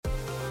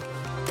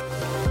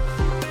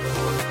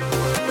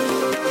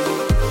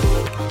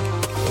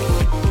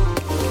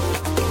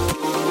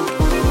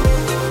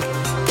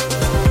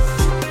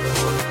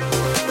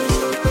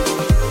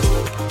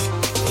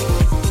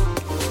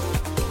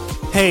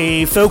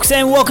Hey folks,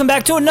 and welcome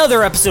back to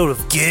another episode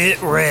of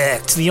Get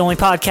Wrecked, the only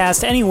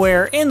podcast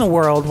anywhere in the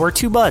world where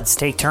two buds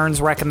take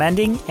turns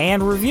recommending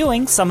and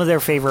reviewing some of their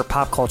favorite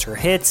pop culture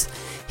hits,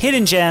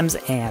 hidden gems,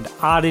 and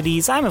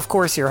oddities. I'm of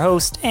course your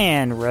host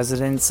and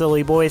resident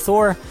silly boy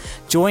Thor,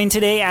 joined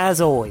today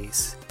as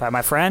always by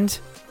my friend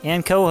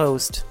and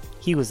co-host.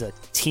 He was a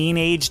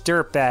teenage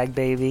dirtbag,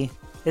 baby.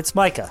 It's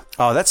Micah.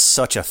 Oh, that's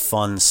such a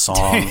fun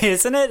song.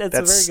 Isn't it? It's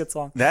a very good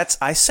song.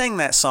 I sang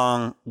that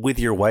song with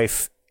your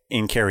wife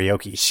in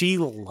karaoke. She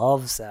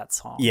loves that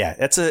song. Yeah,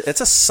 it's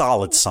a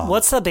solid song.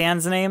 What's the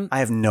band's name? I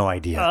have no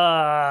idea.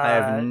 I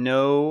have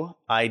no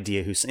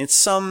idea who's. It's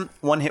some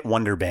one-hit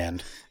wonder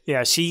band.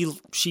 Yeah, she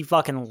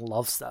fucking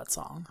loves that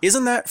song.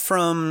 Isn't that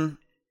from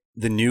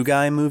the New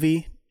Guy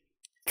movie?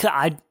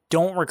 I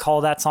don't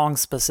recall that song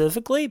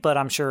specifically, but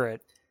I'm sure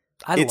it.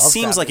 It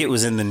seems like it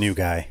was in the New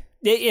Guy.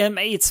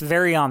 It's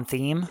very on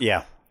theme.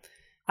 Yeah.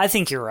 I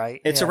think you're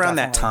right. It's yeah, around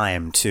definitely. that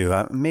time,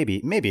 too.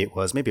 Maybe it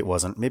was. Maybe it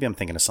wasn't. Maybe I'm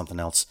thinking of something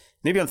else.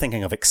 Maybe I'm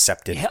thinking of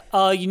Accepted.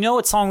 You know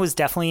what song was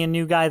definitely a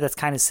New Guy that's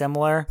kind of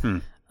similar?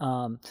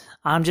 I'm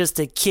just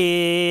a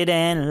kid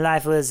and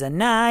life was a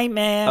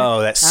nightmare.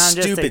 Oh, that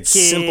stupid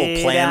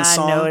Simple Plan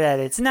song. I know that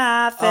it's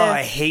not fair. Oh,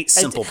 I hate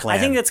Simple Plan.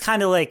 I think that's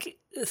kind of like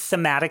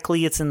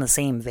thematically it's in the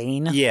same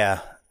vein.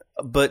 Yeah,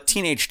 but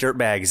Teenage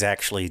Dirtbag is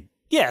actually...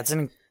 Yeah, it's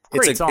a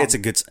great song. It's a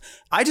good...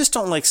 I just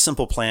don't like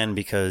Simple Plan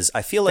because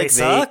I feel like they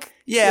suck?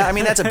 Yeah, I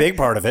mean, that's a big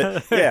part of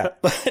it. Yeah.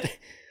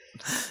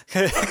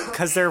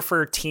 Because they're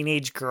for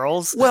teenage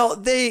girls? Well,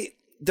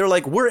 they're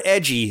like, we're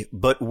edgy,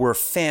 but we're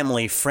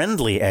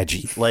family-friendly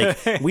edgy. Like,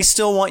 we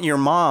still want your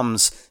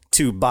moms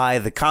to buy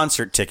the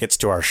concert tickets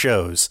to our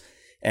shows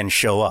and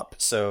show up.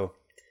 So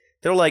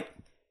they're like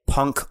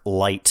punk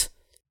light.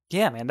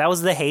 Yeah, man, that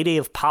was the heyday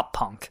of pop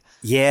punk.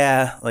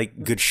 Yeah,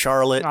 like Good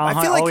Charlotte. Uh-huh.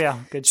 I feel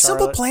like Good Charlotte.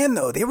 Simple Plan,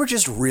 though, they were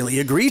just really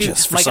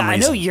egregious for some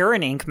reason. I know you're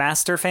an Ink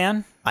Master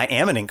fan. I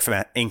am an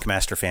Ink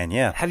Master fan,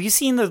 yeah. Have you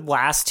seen the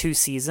last two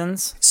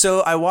seasons?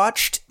 So I've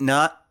watched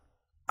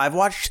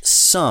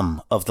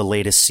some of the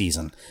latest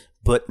season,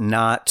 but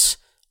not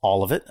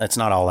all of it. It's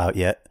not all out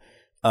yet.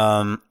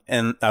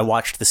 And I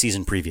watched the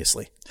season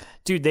previously.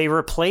 Dude, they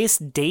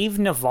replaced Dave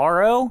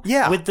Navarro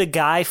with the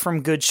guy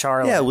from Good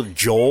Charlotte. Yeah, with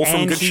Joel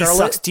from Good Charlotte.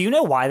 Sucks. Do you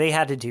know why they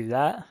had to do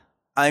that?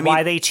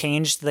 Why they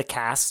changed the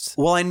cast?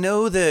 Well, I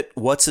know that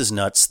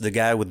What's-His-Nuts, the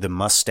guy with the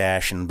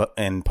mustache and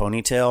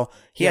ponytail,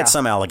 he had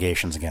some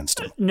allegations against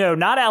him. No,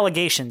 not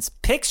allegations.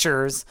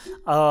 Pictures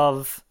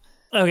of...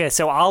 Okay,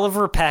 so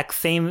Oliver Peck,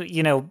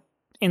 in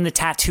the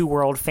tattoo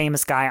world,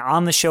 famous guy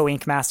on the show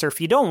Ink Master.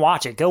 If you don't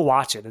watch it, go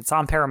watch it. It's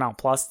on Paramount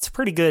Plus. It's a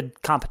pretty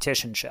good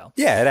competition show.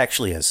 Yeah, it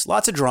actually is.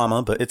 Lots of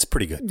drama, but it's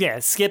pretty good. Yeah,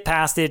 skip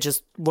past it.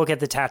 Just look at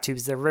the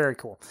tattoos. They're very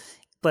cool.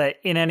 But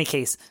in any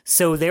case,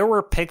 so there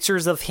were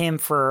pictures of him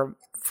from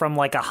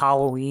like a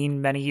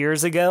Halloween many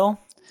years ago.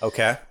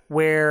 Okay.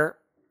 Where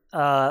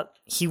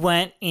he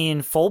went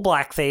in full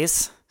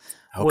blackface,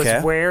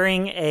 was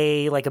wearing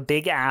a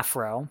big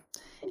afro,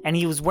 and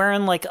he was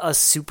wearing like a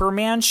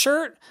Superman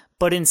shirt,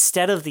 but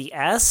instead of the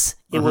S,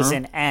 it was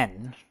an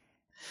N.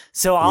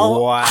 So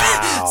I'll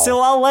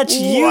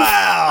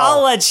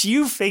let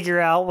you figure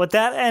out what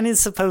that N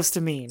is supposed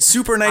to mean.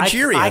 Super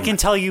Nigerian. I can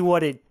tell you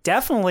what it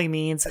definitely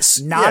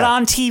means. Not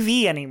on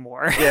TV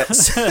anymore.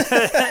 Yes.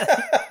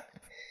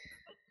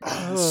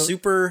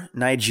 Super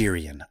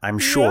Nigerian, I'm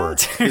sure,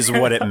 is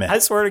what it meant. I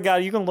swear to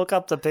God, you can look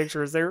up the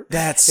pictures.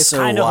 It's so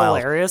kind of wild.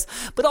 hilarious,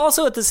 but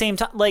also at the same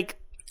time, like.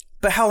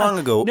 But how long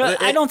ago? No,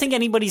 I don't think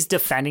anybody's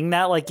defending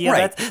that. Like, yeah,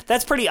 right.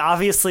 that's pretty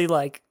obviously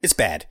like it's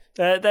bad.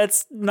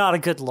 That's not a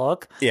good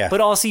look. Yeah.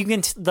 But also, you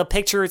can the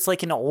picture. It's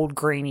like an old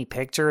grainy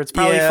picture. It's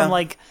probably from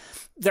like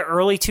the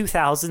early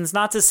 2000s.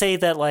 Not to say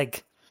that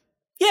like,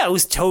 yeah, it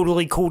was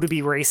totally cool to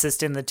be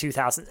racist in the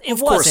 2000s. It wasn't.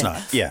 Of course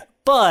not. Yeah.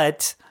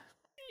 But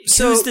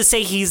who's to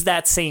say he's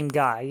that same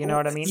guy? You know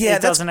what I mean? Yeah,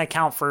 it doesn't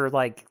account for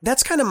like.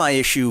 That's kind of my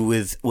issue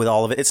with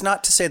all of it. It's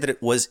not to say that it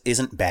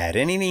isn't bad.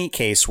 In any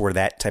case where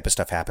that type of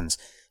stuff happens.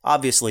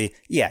 Obviously,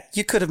 yeah,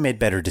 you could have made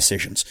better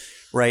decisions,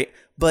 right?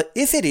 But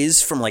if it is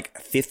from like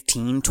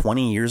 15,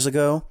 20 years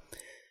ago,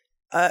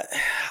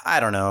 I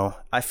don't know.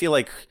 I feel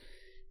like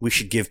we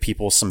should give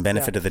people some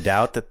benefit of the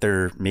doubt that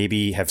they're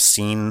maybe have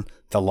seen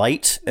the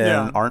light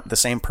and aren't the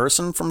same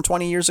person from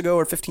 20 years ago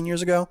or 15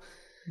 years ago.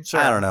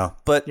 Sure. I don't know.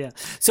 But yeah.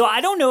 So I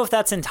don't know if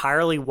that's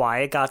entirely why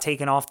it got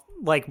taken off,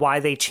 like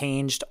why they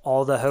changed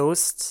all the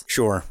hosts.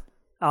 Sure.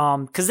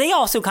 Because they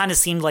also kind of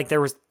seemed like there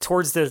was,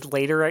 towards the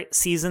later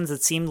seasons,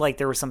 it seemed like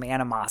there was some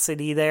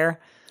animosity there.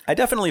 I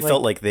definitely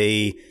felt like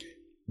they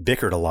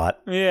bickered a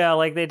lot. Yeah,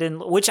 like they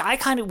didn't, which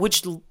added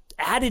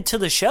to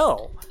the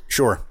show.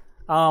 Sure.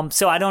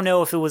 So I don't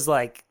know if it was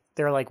like,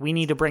 they're like, we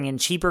need to bring in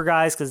cheaper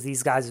guys because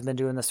these guys have been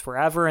doing this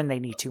forever and they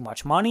need too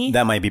much money.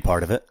 That might be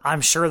part of it.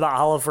 I'm sure the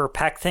Oliver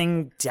Peck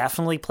thing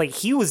definitely played.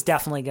 He was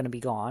definitely going to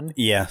be gone.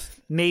 Yeah.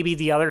 Maybe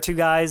the other two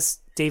guys,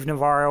 Dave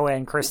Navarro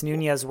and Chris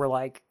Nunez, were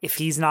like, if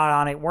he's not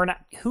on it, we're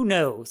not. Who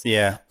knows?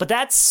 Yeah. But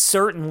that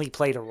certainly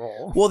played a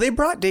role. Well, they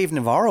brought Dave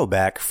Navarro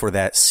back for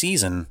that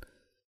season,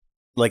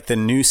 like the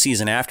new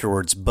season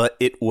afterwards, but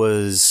it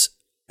was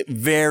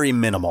very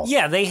minimal.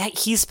 Yeah,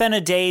 he spent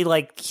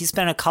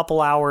a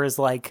couple hours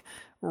like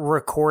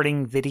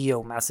recording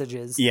video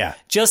messages. Yeah.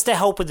 Just to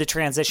help with the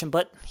transition.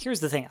 But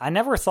here's the thing. I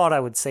never thought I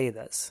would say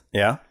this.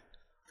 Yeah.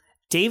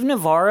 Dave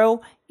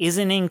Navarro is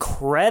an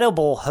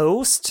incredible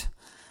host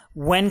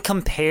when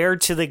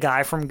compared to the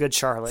guy from Good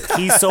Charlotte.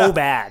 He's so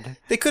bad.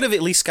 They could have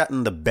at least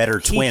gotten the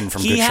better twin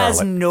from Good Charlotte. He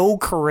has no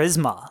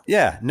charisma.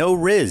 Yeah, no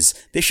riz.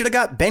 They should have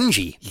got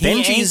Benji. He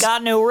ain't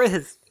got no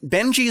riz.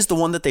 Benji's the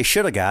one that they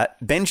should have got.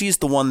 Benji's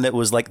the one that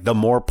was like the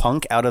more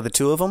punk out of the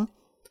two of them.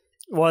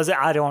 Was it?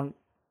 I don't...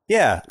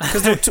 Yeah,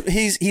 because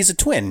he's a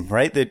twin,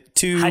 right? The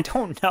two. I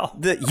don't know.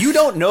 You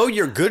don't know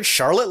your Good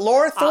Charlotte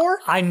lore, Thor?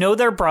 I know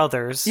they're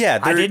brothers. Yeah,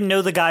 I didn't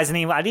know the guy's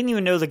name. I didn't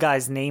even know the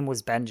guy's name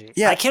was Benji.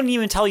 Yeah, I can't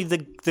even tell you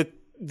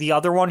the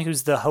other one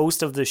who's the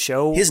host of the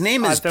show. His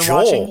name is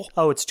Joel. Watching.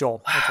 Oh, it's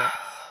Joel. That's right.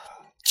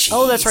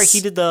 Oh, that's right. He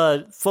did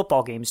the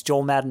football games,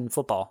 Joel Madden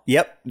football.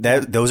 Yep,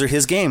 those are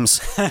his games.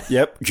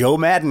 Yep, Joe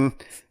Madden.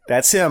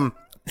 That's him.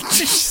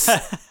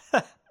 I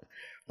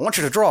want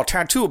you to draw a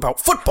tattoo about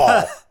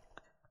football.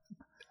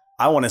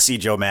 I want to see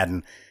Joe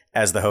Madden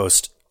as the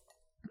host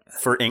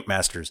for Ink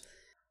Masters.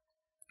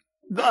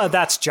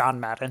 That's John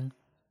Madden.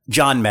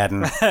 John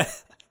Madden.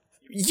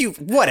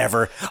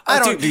 Whatever. I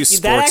don't do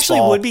sports That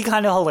actually ball. would be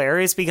kind of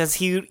hilarious because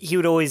he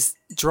would always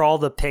draw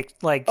the pic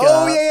like.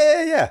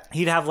 Yeah.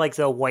 He'd have like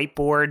the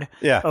whiteboard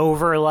Yeah.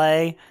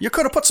 overlay. You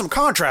could have put some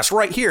contrast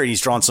right here. And he's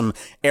drawn some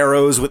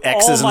arrows with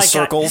X's and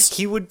circles. God.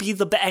 He would be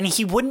and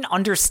he wouldn't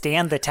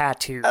understand the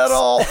tattoos At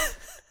all.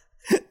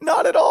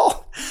 Not at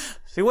all.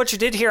 See what you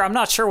did here? I'm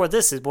not sure what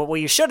this is, but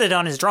what you should have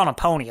done is drawn a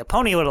pony. A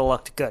pony would have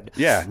looked good.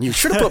 Yeah, you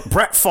should have put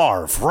Brett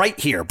Favre right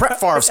here. Brett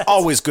Favre's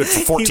always good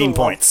for 14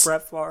 points.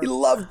 Brett Favre. He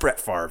loved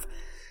Brett Favre.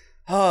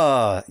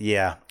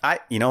 Yeah.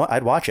 You know what?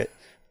 I'd watch it.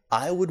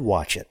 I would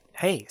watch it.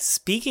 Hey,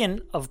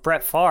 speaking of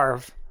Brett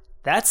Favre,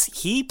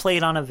 he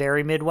played on a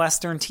very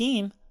Midwestern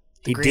team.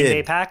 The Green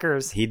Bay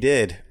Packers. He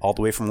did, all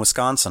the way from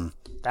Wisconsin.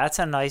 That's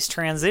a nice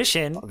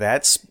transition.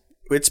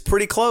 It's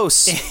pretty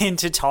close.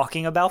 Into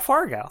talking about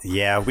Fargo.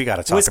 Yeah, we got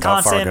to talk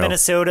Wisconsin, about Fargo.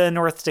 Minnesota,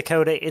 North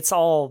Dakota, it's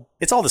all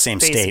the same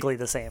state. Basically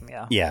the same,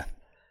 yeah. Yeah.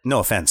 No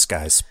offense,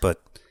 guys,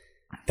 but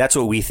that's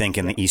what we think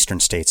in the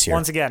eastern states here.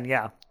 Once again,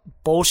 yeah.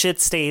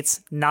 Bullshit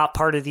states, not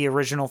part of the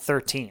original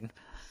 13.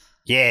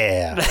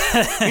 Yeah.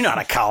 You're not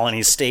a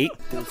colony state.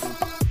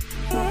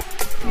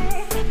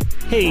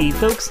 Hey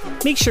folks,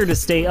 make sure to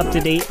stay up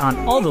to date on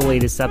all the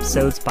latest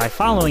episodes by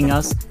following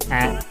us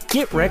at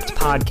Get Wrecked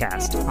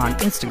Podcast on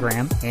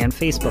Instagram and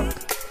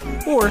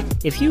Facebook. Or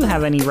if you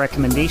have any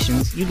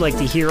recommendations you'd like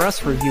to hear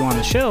us review on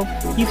the show,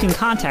 you can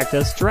contact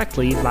us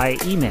directly via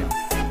email.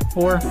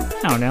 Or,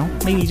 I don't know,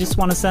 maybe you just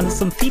want to send us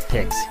some feet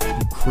pics. You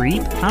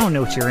creep, I don't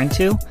know what you're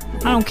into.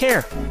 I don't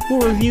care.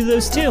 We'll review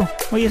those too.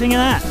 What do you think of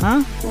that,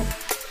 huh?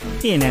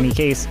 In any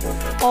case,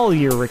 all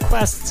your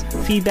requests,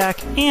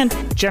 feedback, and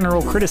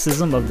general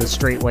criticism of the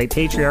straight white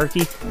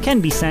patriarchy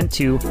can be sent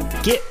to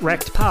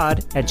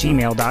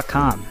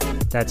getrectpod@gmail.com.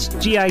 That's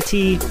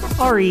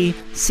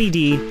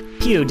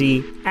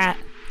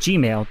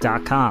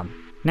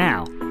GITRECDPOD@gmail.com.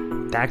 Now,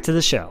 back to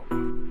the show.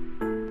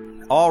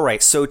 All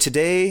right, so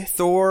today,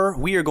 Thor,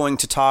 we are going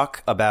to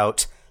talk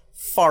about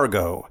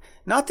Fargo.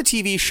 Not the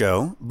TV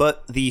show,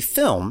 but the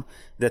film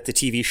that the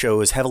TV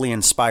show is heavily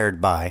inspired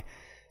by.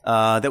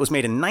 That was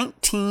made in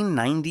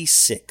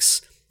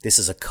 1996. This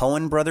is a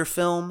Coen brother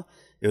film.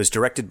 It was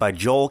directed by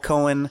Joel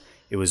Coen.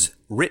 It was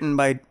written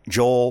by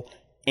Joel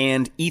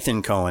and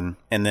Ethan Coen,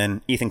 and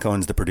then Ethan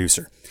Coen's the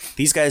producer.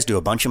 These guys do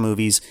a bunch of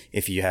movies.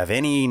 If you have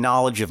any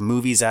knowledge of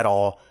movies at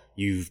all,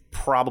 you've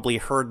probably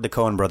heard the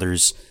Coen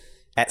brothers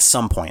at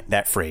some point,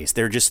 that phrase.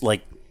 They're just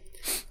like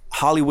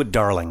Hollywood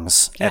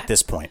darlings at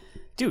this point.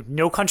 Dude,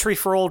 No Country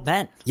for Old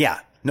Men. Yeah,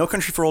 No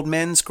Country for Old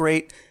Men's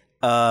great.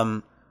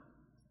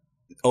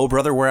 Oh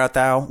Brother, Where Art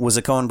Thou was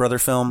a Coen brother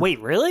film. Wait,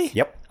 really?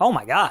 Yep. Oh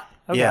my God.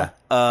 Okay. Yeah.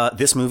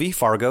 This movie,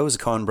 Fargo, is a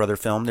Coen brother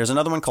film. There's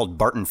another one called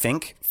Barton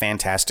Fink.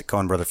 Fantastic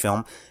Coen brother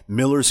film.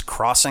 Miller's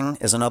Crossing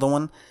is another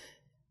one.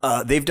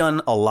 They've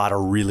done a lot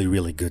of really,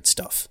 really good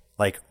stuff.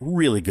 Like,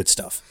 really good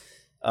stuff.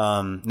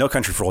 No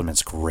Country for Old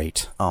Men's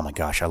great. Oh my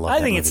gosh, I love that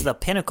movie. I think it's the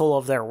pinnacle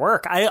of their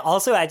work.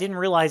 I didn't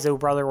realize Oh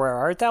Brother, Where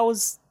Art Thou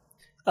was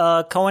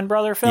a Coen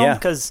brother film,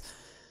 because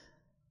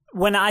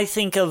when I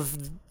think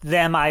of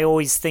them, I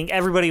always think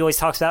everybody always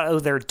talks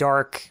about their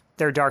dark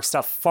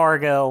stuff.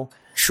 Fargo,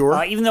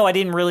 sure. Even though I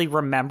didn't really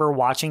remember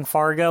watching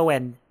Fargo,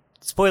 and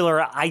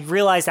spoiler, I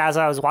realized as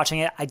I was watching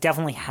it, I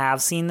definitely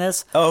have seen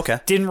this. Oh, okay.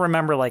 Didn't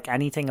remember like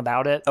anything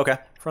about it. Okay,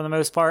 for the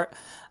most part.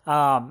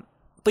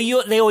 But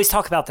they always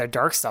talk about their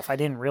dark stuff. I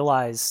didn't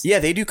realize. Yeah,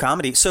 they do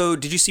comedy. So,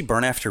 did you see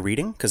Burn After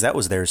Reading? Because that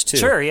was theirs too.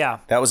 Sure, yeah.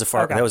 That was a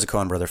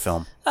Coen brother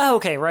film. Oh,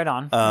 okay, right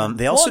on.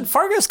 They also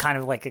Fargo's kind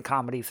of like a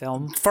comedy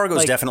film.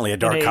 Fargo's definitely a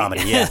dark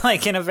comedy, yeah,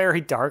 like in a very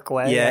dark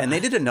way. Yeah, and they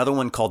did another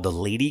one called The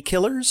Lady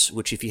Killers,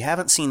 which if you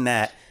haven't seen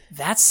that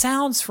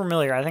sounds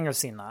familiar. I think I've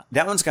seen that.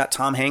 That one's got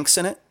Tom Hanks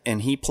in it,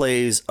 and he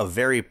plays a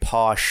very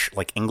posh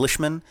like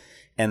Englishman,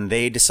 and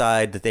they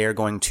decide that they are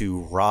going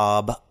to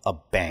rob a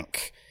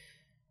bank.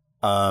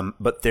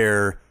 But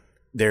they're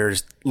their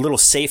little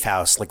safe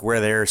house, like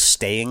where they're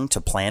staying to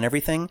plan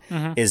everything,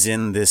 is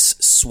in this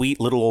sweet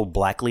little old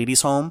black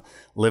lady's home,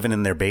 living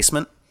in their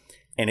basement.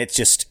 And it's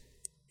just,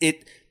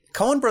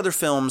 Coen Brother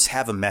films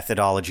have a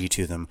methodology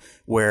to them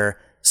where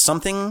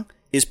something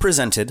is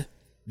presented,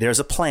 there's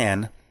a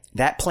plan,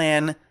 that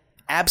plan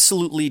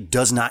absolutely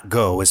does not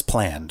go as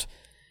planned.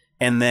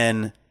 And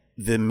then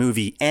the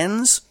movie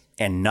ends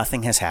and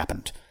nothing has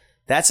happened.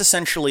 That's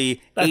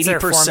essentially 80%. Their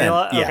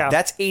formula? Yeah, Okay.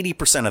 that's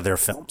 80% of their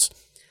films.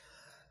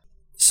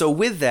 So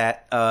with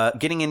that,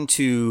 getting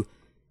into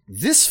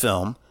this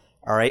film,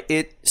 all right,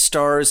 it's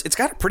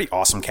got a pretty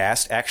awesome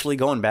cast, actually,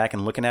 going back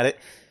and looking at it.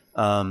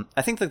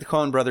 I think that the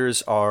Coen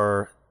brothers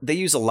they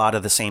use a lot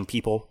of the same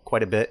people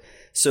quite a bit.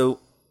 So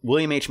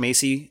William H.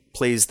 Macy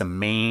plays the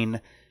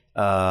main,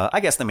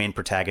 the main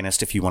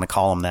protagonist, if you want to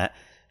call him that.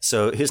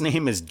 So his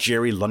name is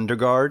Jerry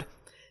Lundegaard.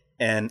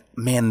 And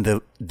man,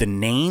 the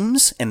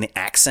names and the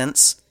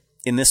accents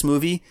in this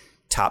movie,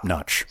 top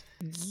notch.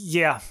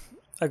 Yeah,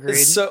 agreed.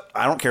 So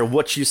I don't care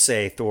what you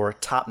say, Thor,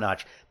 top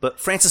notch. But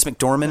Frances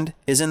McDormand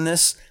is in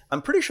this.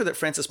 I'm pretty sure that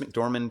Frances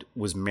McDormand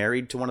was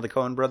married to one of the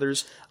Coen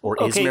brothers, or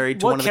is married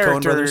to one of the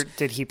Coen brothers. What character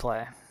did he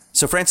play?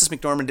 So Frances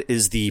McDormand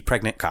is the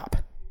pregnant cop.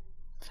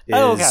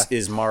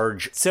 Is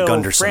Marge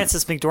Gunderson. So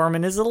Frances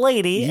McDormand is a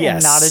lady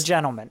and not a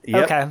gentleman.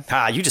 Yep.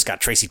 Okay. You just got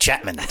Tracy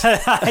Chapman.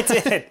 I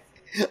did.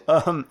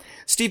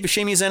 Steve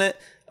Buscemi's in it.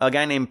 A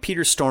guy named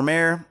Peter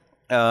Stormare,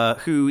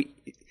 who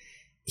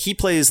he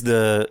plays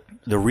the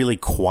really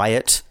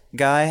quiet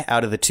guy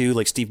out of the two,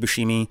 like Steve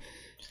Buscemi,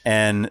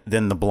 and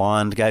then the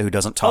blonde guy who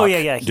doesn't talk. Oh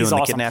yeah, he's doing awesome.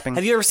 The kidnapping.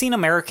 Have you ever seen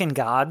American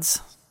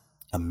Gods?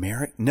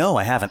 No,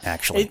 I haven't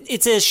actually.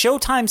 It's a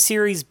Showtime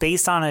series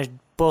based on a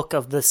book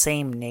of the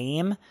same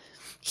name.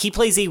 He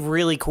plays a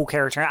really cool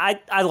character.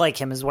 I like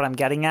him, is what I'm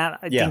getting at.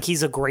 I think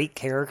he's a great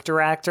character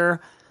actor.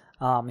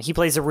 He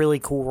plays a really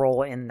cool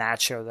role in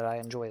that show that I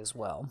enjoy as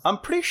well. I'm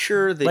pretty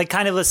sure that... like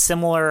kind of a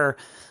similar,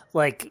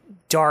 like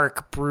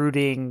dark,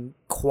 brooding,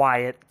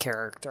 quiet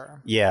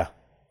character. Yeah.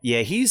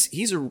 Yeah, he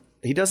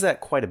does that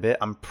quite a bit.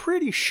 I'm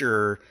pretty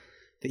sure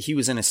that he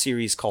was in a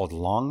series called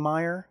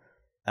Longmire.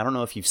 I don't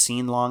know if you've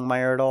seen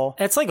Longmire at all.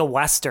 It's like a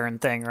Western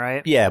thing,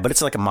 right? Yeah, but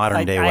it's like a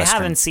modern day Western.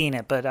 I haven't seen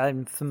it, but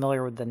I'm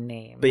familiar with the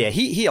name. But yeah,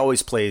 he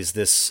always plays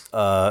this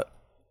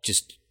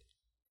just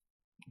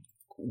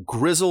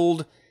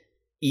grizzled,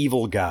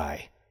 evil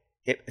guy.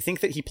 I think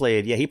that he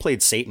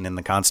played Satan in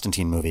the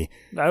Constantine movie.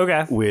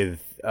 Okay.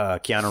 With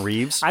Keanu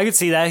Reeves. I could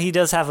see that. He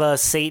does have a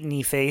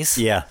Satan-y face.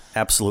 Yeah,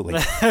 absolutely.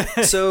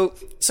 So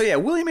yeah,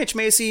 William H.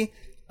 Macy,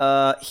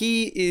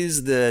 he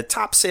is the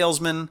top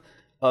salesman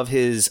of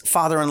his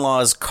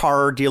father-in-law's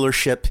car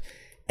dealership,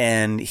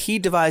 and he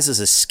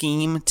devises a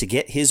scheme to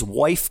get his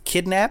wife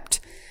kidnapped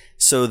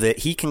so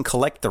that he can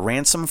collect the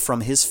ransom from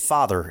his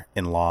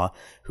father-in-law,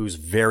 who's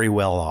very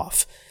well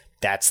off.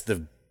 That's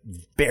the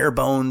bare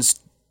bones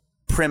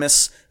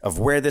premise of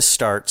where this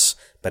starts,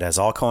 but as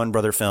all Coen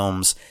brother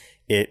films,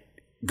 it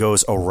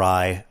goes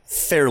awry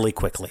fairly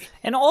quickly.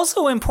 And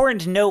also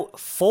important to note,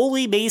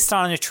 fully based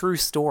on a true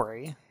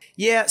story.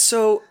 Yeah,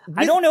 so...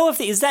 I don't know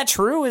is that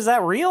true? Is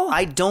that real?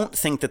 I don't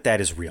think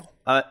that is real.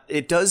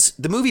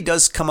 The movie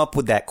does come up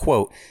with that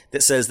quote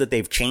that says that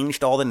they've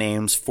changed all the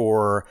names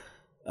for,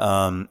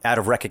 out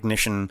of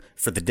recognition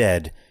for the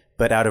dead,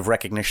 but out of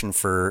recognition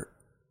for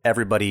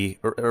everybody,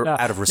 or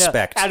out of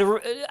respect.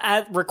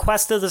 At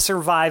request of the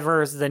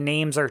survivors, the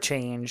names are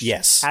changed.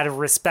 Yes. Out of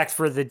respect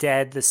for the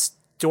dead, the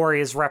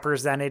story is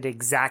represented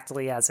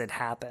exactly as it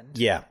happened.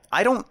 Yeah.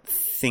 I don't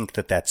think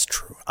that that's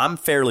true. I'm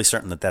fairly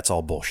certain that that's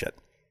all bullshit.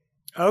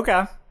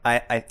 Okay.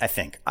 I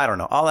think. I don't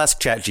know. I'll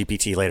ask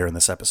ChatGPT later in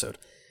this episode.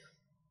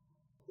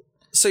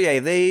 So yeah,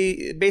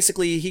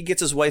 he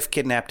gets his wife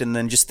kidnapped and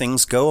then just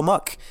things go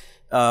amok.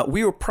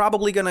 We were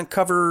probably going to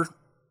cover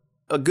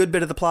a good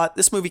bit of the plot.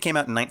 This movie came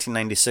out in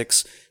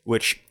 1996,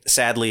 which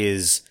sadly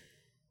is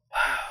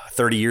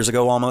 30 years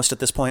ago almost at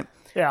this point.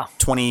 Yeah.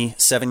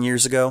 27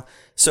 years ago.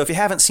 So if you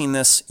haven't seen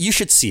this, you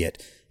should see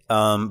it.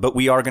 But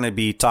we are going to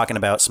be talking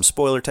about some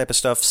spoiler type of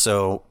stuff.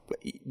 So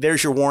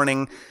there's your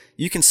warning.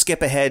 You can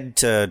skip ahead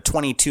to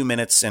 22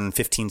 minutes and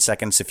 15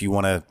 seconds if you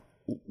want to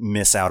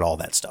miss out all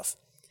that stuff.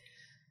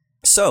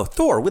 So,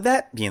 Thor, with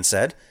that being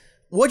said,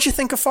 what'd you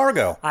think of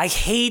Fargo? I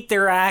hate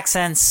their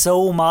accents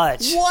so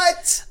much.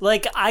 What?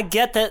 Like, I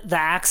get that the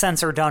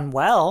accents are done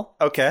well.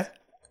 Okay.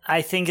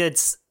 I think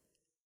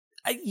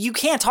you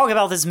can't talk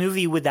about this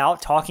movie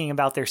without talking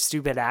about their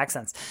stupid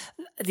accents.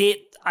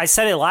 I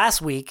said it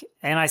last week,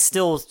 and I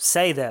still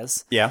say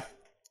this. Yeah.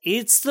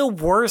 It's the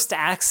worst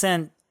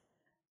accent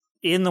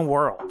in the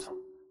world.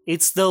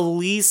 It's the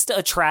least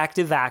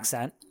attractive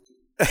accent.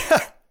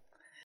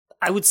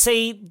 I would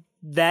say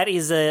that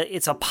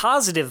it's a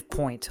positive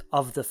point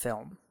of the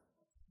film,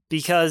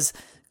 because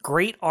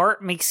great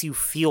art makes you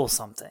feel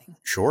something.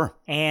 Sure.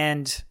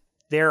 And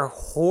their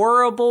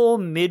horrible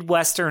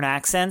Midwestern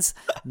accents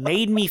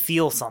made me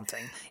feel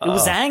something. It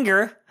was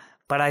anger,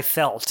 but I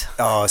felt.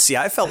 Oh, see,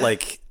 I felt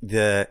like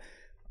the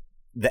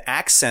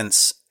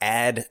accents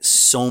add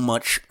so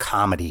much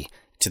comedy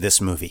to this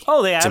movie.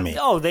 They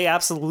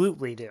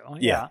absolutely do.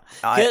 Yeah.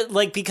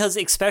 Because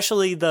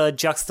especially the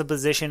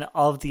juxtaposition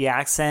of the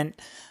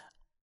accent,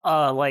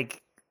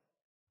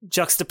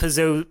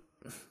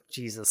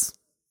 Jesus.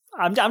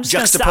 I'm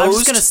just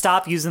going to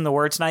stop using the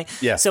word tonight.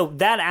 Yeah. So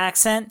that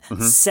accent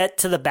set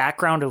to the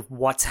background of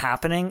what's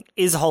happening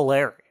is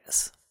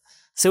hilarious.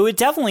 So it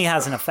definitely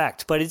has an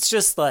effect, but it's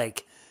just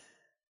like,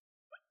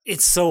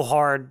 it's so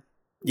hard.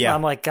 Yeah.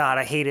 I'm like, God,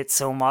 I hate it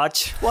so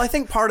much. Well, I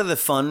think part of the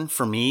fun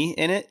for me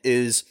in it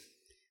is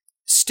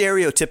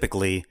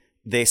stereotypically,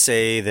 they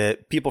say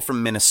that people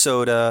from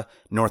Minnesota,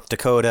 North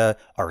Dakota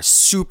are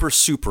super,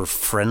 super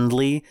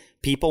friendly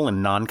people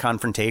and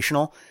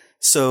non-confrontational.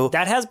 So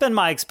that has been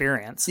my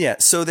experience. Yeah.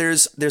 So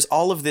there's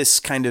all of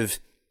this kind of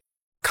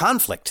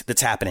conflict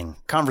that's happening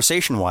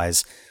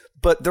conversation-wise,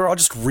 but they're all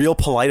just real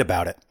polite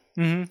about it.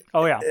 Mm-hmm.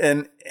 Oh, yeah.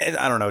 And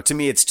I don't know. To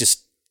me, it's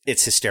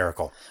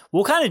hysterical.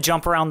 We'll kind of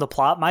jump around the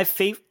plot.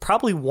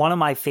 Probably one of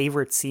my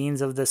favorite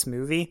scenes of this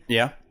movie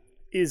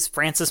is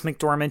Frances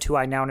McDormand, who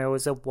I now know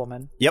is a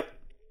woman. Yep.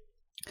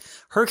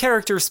 Her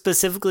character,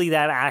 specifically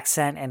that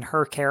accent and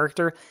her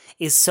character,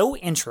 is so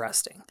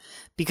interesting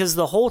because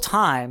the whole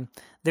time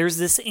there's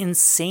this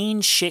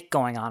insane shit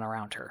going on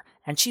around her.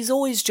 And she's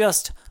always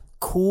just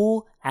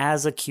cool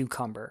as a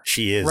cucumber.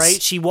 She is. Right?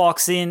 She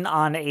walks in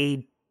on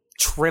a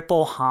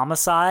triple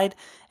homicide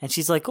and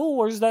she's like, oh,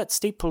 where's that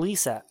state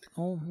police at?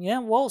 Oh, yeah,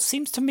 well, it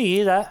seems to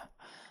me that,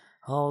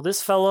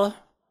 this fella,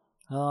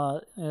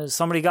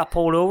 somebody got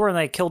pulled over and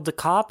they killed the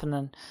cop and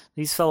then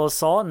these fellas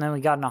saw it and then we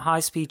got in a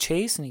high-speed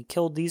chase and he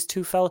killed these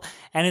two fellas.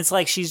 And it's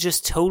like she's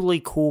just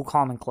totally cool,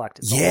 calm, and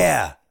collected.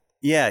 Yeah.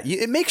 Yeah.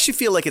 It makes you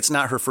feel like it's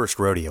not her first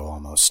rodeo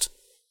almost.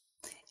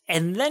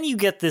 And then you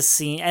get this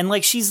scene and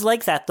like she's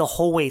like that the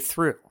whole way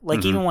through.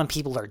 Like even when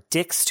people are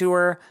dicks to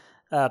her,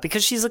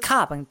 because she's a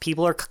cop and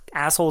people are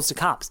assholes to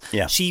cops.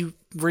 Yeah. She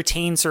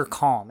retains her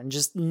calm and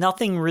just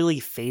nothing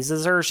really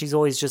phases her. She's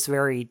always just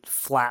very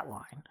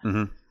flatline.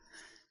 Mm-hmm.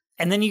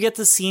 And then you get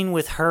the scene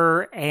with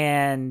her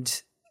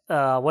and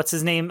what's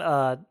his name?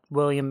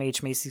 William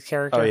H. Macy's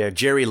character. Oh yeah,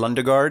 Jerry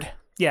Lundegaard.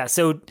 Yeah.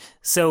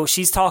 So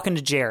she's talking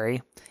to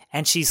Jerry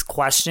and she's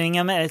questioning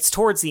him, and it's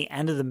towards the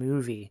end of the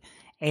movie,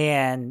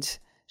 and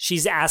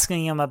she's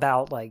asking him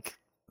about like,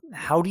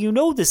 how do you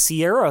know the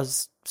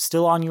Sierra's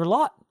still on your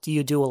lot? Do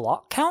you do a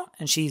lot count?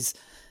 And she's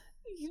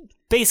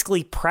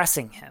basically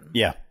pressing him.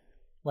 Yeah.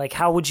 Like,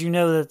 how would you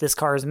know that this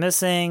car is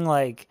missing?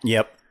 Like,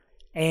 yep.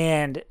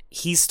 And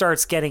he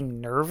starts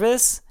getting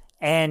nervous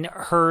and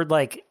her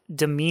like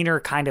demeanor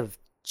kind of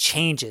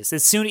changes.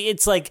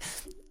 It's like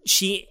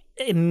she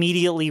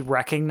immediately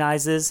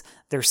recognizes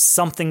there's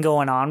something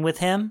going on with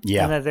him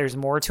and that there's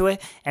more to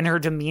it. And her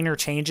demeanor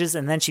changes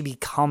and then she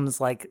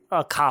becomes like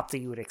a cop that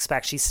you would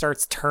expect. She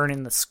starts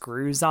turning the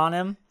screws on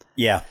him.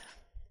 Yeah.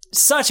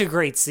 Such a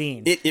great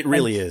scene. It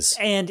really is.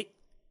 And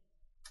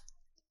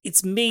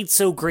it's made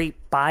so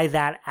great by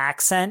that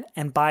accent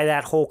and by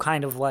that whole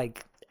kind of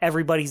like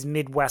everybody's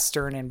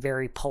Midwestern and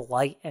very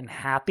polite and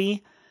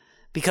happy.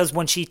 Because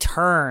when she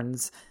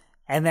turns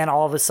and then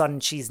all of a sudden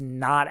she's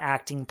not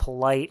acting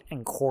polite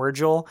and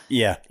cordial.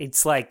 Yeah.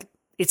 It's like,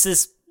 it's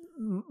this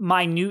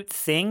minute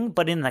thing,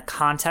 but in the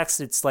context,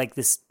 it's like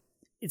this,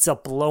 it's a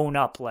blown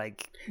up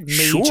like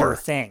major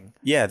thing.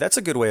 Yeah, that's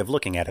a good way of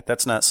looking at it.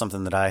 That's not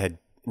something that I had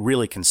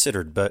really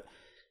considered, but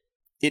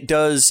it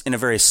does in a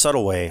very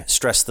subtle way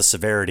stress the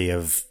severity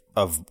of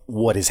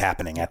what is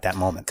happening at that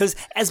moment. Because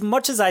as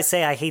much as I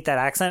say I hate that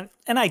accent,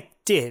 and I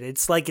did,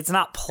 it's like it's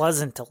not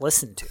pleasant to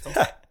listen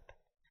to.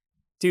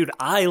 Dude,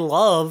 I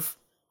love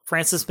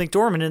Frances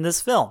McDormand in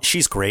this film.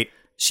 She's great.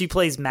 She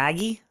plays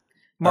Margie,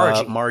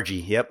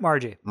 yep.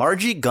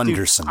 Margie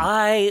Gunderson.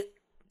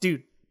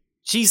 Dude,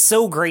 she's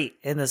so great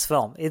in this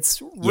film.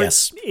 It's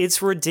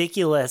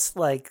ridiculous.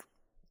 Like,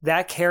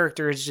 that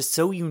character is just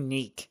so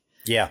unique.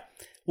 Yeah.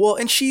 Well,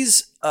 and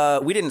she's,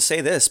 we didn't say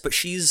this, but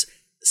she's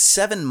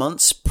 7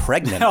 months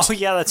pregnant. Oh,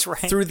 yeah, that's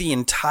right. Through the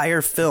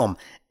entire film.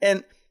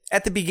 And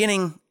at the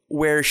beginning,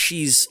 where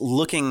she's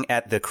looking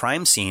at the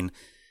crime scene,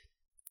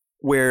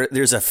 where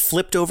there's a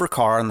flipped over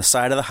car on the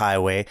side of the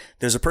highway,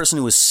 there's a person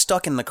who was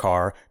stuck in the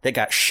car that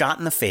got shot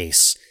in the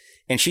face,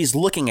 and she's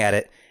looking at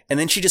it, and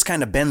then she just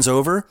kind of bends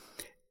over,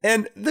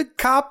 and the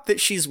cop that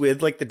she's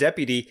with, like the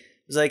deputy,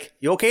 is like,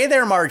 "You okay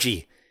there,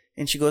 Margie?"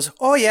 And she goes,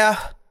 "Oh,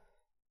 yeah.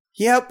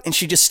 Yep." And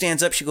she just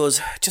stands up. She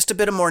goes, "Just a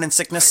bit of morning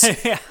sickness."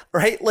 Yeah.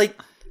 Right?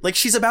 Like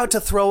she's about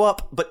to throw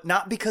up, but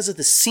not because of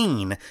the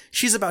scene.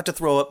 She's about to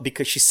throw up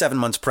because she's 7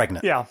 months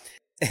pregnant. Yeah.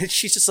 And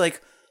she's just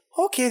like,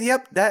 "Okay,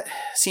 yep, that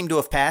seemed to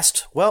have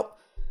passed. Well,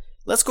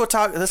 let's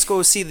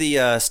go see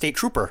the state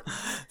trooper."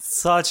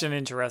 Such an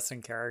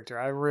interesting character.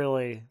 I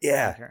really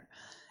like her.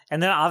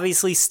 And then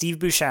obviously Steve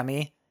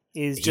Buscemi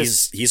is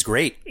just... He's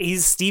great.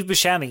 He's Steve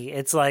Buscemi.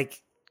 It's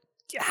like,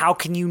 how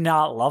can you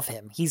not love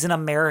him? He's an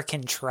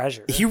American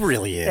treasure. He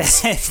really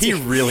is. He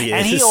really is.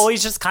 And he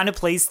always just kind of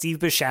plays Steve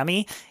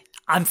Buscemi.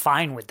 I'm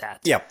fine with that.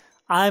 Yep.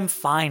 I'm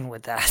fine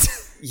with that.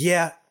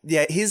 Yeah.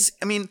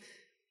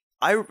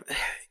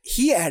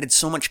 He added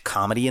so much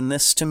comedy in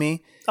this to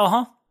me.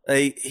 Uh-huh.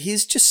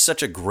 He's just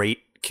such a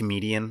great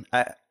comedian.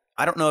 I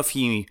don't know if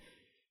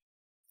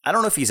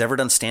he's ever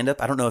done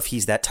stand-up. I don't know if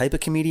he's that type of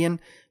comedian.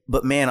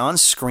 But man, on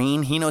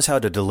screen, he knows how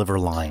to deliver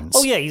lines.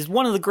 Oh yeah, he's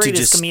one of the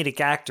greatest comedic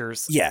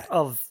actors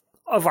of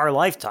our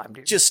lifetime,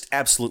 dude. Just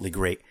absolutely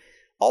great.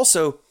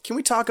 Also, can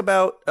we talk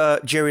about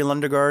Jerry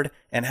Lundegaard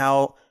and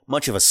how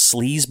much of a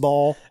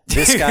sleazeball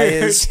this guy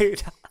is?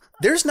 Dude.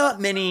 There's not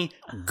many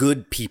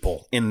good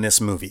people in this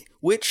movie,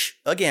 which,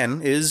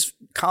 again, is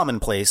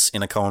commonplace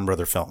in a Coen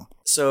brother film.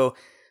 So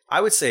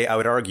I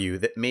would argue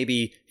that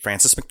maybe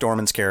Frances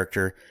McDormand's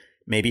character,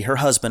 maybe her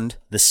husband,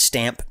 the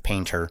stamp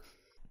painter,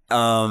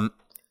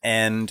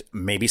 and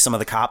maybe some of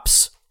the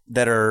cops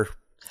that are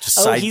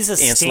just he's a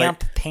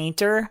stamp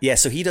painter? Yeah,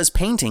 so he does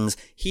paintings.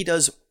 He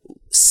does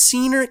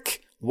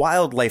scenic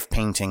wildlife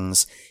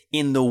paintings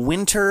in the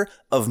winter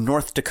of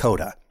North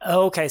Dakota.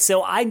 Okay,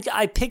 so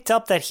I picked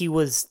up that he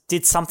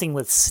did something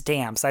with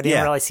stamps. I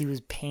didn't realize he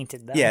was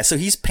painted them. Yeah, so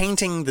he's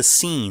painting the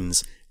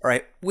scenes,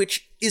 right,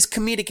 which is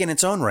comedic in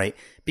its own right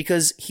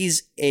because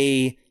he's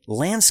a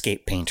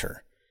landscape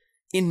painter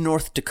in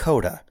North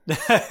Dakota.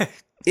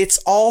 It's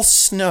all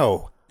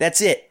snow. That's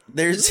it.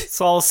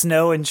 It's all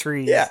snow and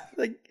trees. Yeah.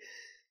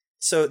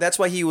 So that's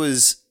why he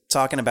was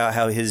talking about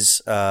how he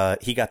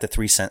got the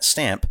 3-cent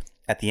stamp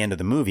at the end of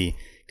the movie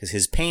because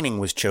his painting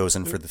was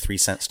chosen for the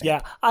 3-cent stamp.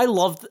 Yeah. I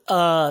love,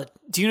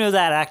 do you know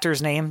that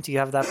actor's name? Do you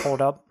have that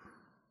pulled up?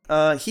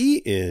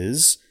 He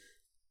is,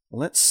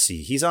 let's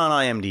see. He's on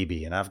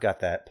IMDb and I've got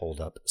that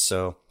pulled up.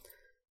 So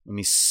let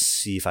me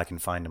see if I can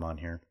find him on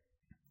here.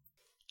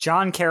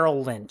 John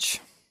Carroll Lynch.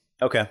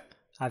 Okay.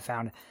 I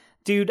found it.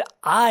 Dude,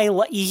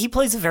 he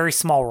plays a very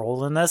small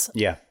role in this.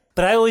 Yeah.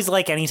 But I always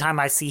like anytime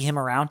I see him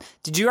around.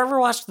 Did you ever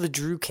watch the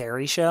Drew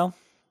Carey show?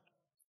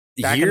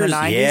 Back in the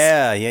 90s?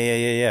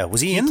 Yeah. Was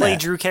he in that? He played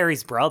Drew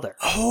Carey's brother.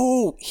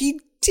 Oh, he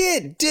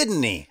did,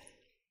 didn't he?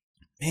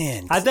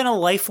 Man. I've been a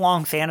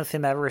lifelong fan of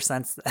him ever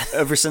since then.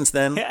 Ever since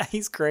then? Yeah,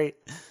 he's great.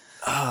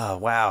 Oh,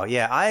 wow.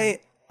 Yeah,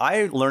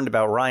 I learned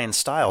about Ryan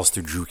Stiles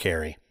through Drew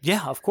Carey.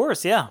 Yeah, of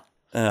course, yeah.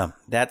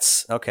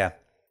 That's okay.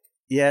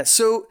 Yeah,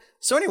 so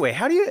anyway,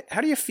 how do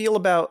you feel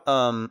about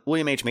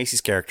William H.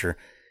 Macy's character,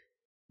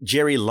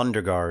 Jerry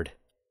Lundegaard?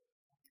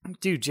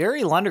 Dude,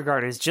 Jerry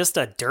Lundegaard is just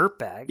a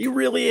dirtbag. He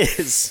really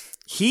is.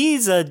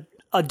 He's a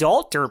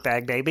adult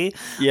dirtbag, baby.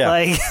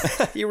 Yeah,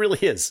 he really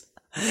is.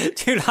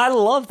 Dude, I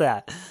love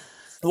that.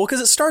 Well,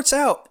 because it starts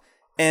out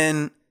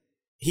and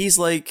he's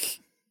like,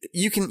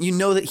 you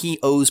know that he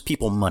owes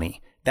people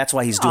money. That's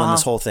why he's doing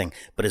this whole thing.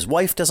 But his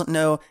wife doesn't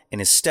know,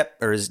 and his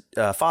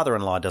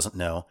father-in-law doesn't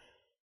know.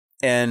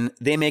 And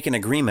they make an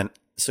agreement.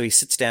 So he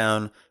sits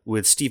down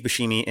with Steve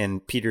Buscemi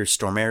and Peter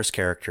Stormare's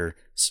character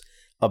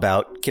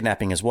about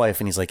kidnapping his wife.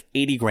 And he's like,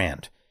 80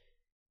 grand.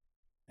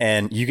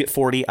 And you get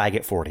 40, I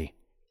get 40.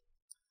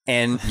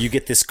 And you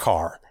get this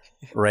car,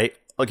 right?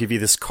 I'll give you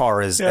this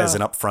car as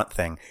an upfront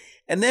thing.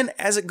 And then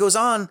as it goes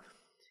on,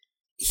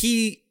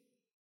 he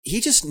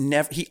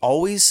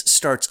always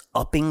starts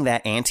upping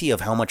that ante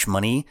of how much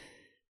money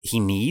he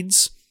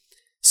needs.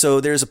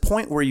 So there's a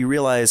point where you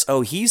realize,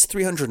 oh, he's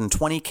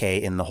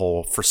 $320K in the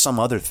hole for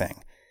some other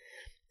thing.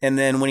 And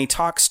then when he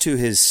talks to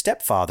his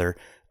stepfather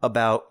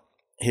about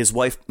his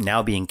wife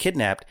now being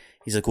kidnapped,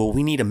 he's like, well,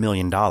 we need $1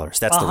 million.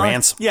 That's the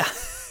ransom. Yeah.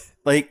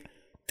 Like,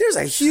 there's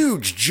a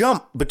huge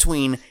jump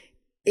between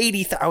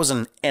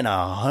 $80,000 and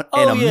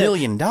 $1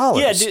 million.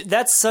 Yeah, dude,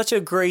 that's such a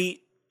great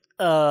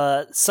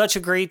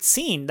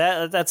scene.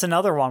 That's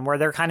another one where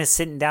they're kind of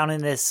sitting down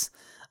in this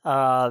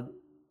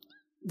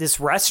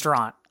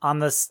restaurant on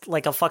this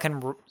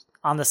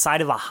on the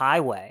side of a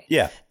highway.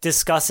 Yeah,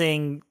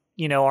 discussing,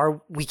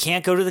 we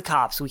can't go to the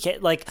cops. We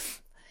can't,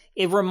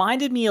 it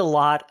reminded me a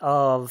lot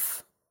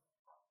of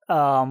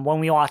when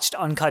we watched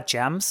Uncut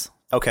Gems.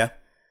 Okay.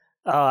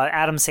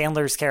 Adam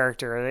Sandler's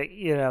character,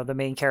 the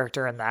main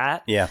character in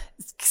that. Yeah.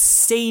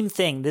 Same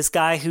thing. This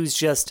guy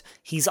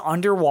he's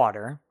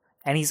underwater.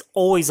 And he's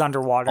always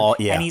underwater. Oh,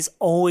 yeah. And he's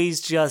always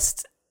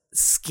just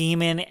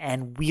scheming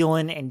and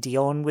wheeling and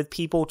dealing with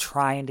people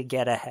trying to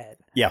get ahead.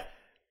 Yeah,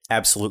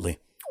 absolutely.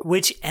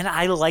 And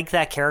I like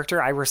that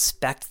character. I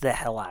respect the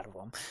hell out of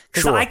him.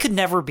 Because Sure. I could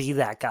never be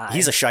that guy.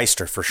 He's a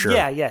shyster for sure.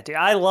 Yeah, dude.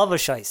 I love a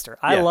shyster.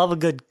 I love a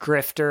good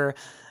grifter.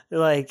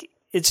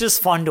 It's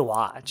just fun to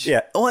watch.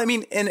 Yeah. Well, I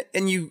mean,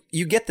 and you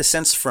get the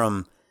sense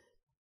from,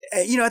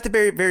 at the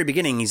very, very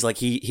beginning, he's like,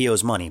 he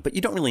owes money, but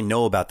you don't really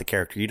know about the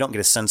character. You don't get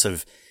a sense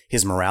of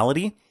his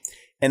morality.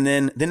 And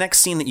then the next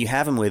scene that you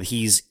have him with,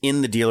 he's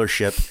in the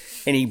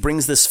dealership and he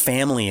brings this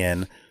family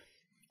in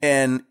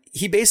and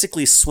he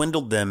basically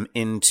swindled them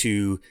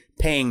into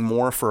paying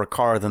more for a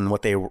car than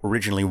what they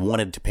originally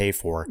wanted to pay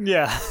for.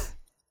 Yeah.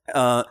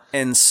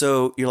 And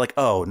so you're like,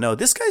 oh no,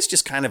 this guy's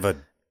just kind of a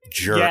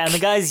jerk. Yeah. And the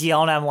guy's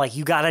yelling at him like,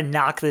 you got to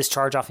knock this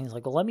charge off. And he's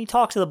like, well, let me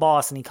talk to the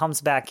boss. And he comes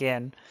back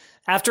in.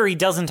 After he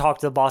doesn't talk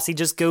to the boss, he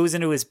just goes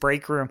into his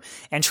break room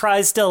and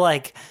tries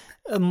to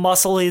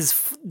muscle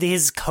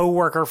his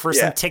coworker for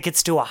some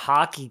tickets to a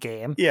hockey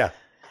game. Yeah.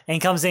 And he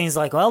comes in, he's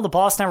like, well, the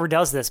boss never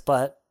does this,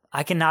 but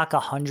I can knock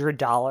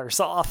 $100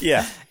 off.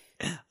 Yeah.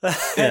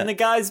 And the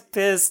guy's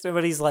pissed,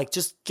 but he's like,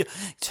 just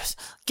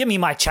give me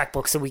my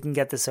checkbook so we can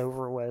get this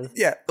over with.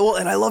 Yeah. Well,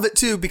 and I love it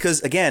too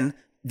because again,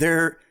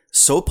 they're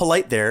so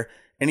polite there,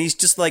 and he's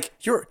just like,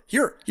 "You're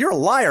a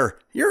liar.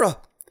 You're a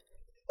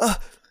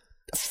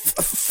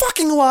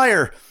fucking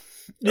liar."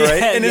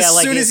 Right? And as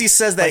soon as he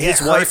says that,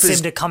 his wife is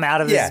him to come out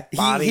of his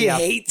body. He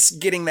hates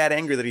getting that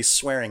angry that he's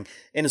swearing,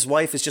 and his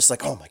wife is just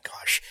like, "Oh my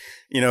gosh,"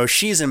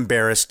 she's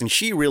embarrassed, and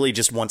she really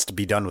just wants to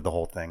be done with the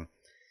whole thing.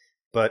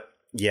 But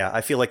yeah,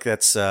 I feel like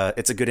that's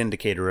it's a good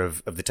indicator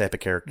of the type of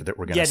character that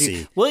we're going to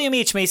see. William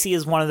H. Macy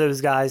is one of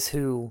those guys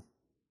who,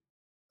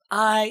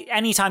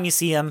 anytime you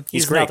see him,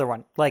 he's another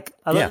one. Like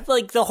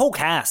the whole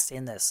cast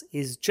in this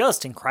is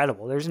just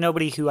incredible. There's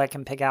nobody who I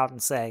can pick out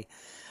and say,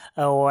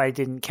 oh, I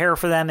didn't care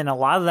for them. And a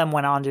lot of them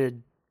went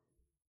on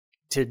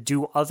to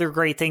do other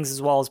great things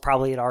as well as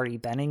probably had already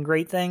been in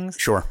great things.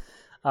 Sure.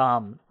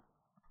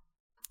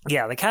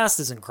 Yeah, the cast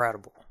is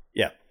incredible.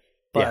 Yeah.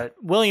 But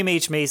William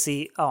H.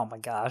 Macy, oh my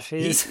gosh.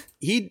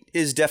 He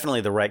is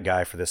definitely the right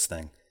guy for this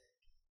thing.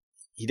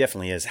 He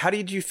definitely is. How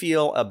did you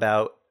feel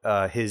about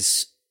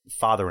his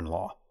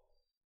father-in-law?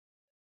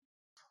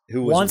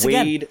 Who was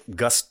Wade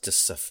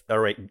Gustafson. All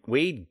right,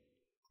 Wade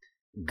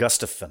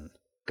Gustafson.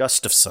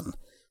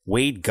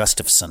 Wade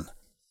Gustafson.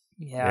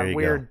 Yeah,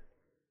 weird.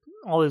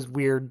 All those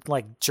weird,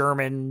 like,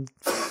 German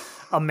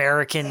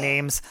American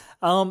names.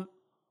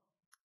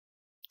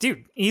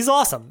 Dude, he's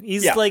awesome.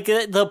 He's like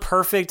the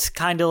perfect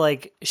kind of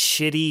like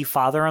shitty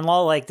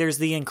father-in-law. Like there's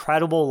the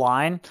incredible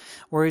line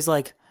where he's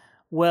like,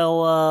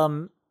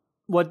 well,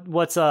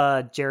 what's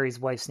Jerry's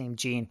wife's name?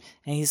 Jean.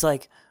 And he's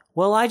like,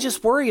 well, I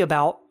just worry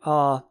about,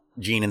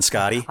 Jean and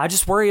Scotty. I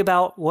just worry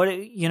about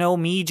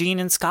me, Jean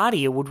and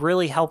Scotty. It would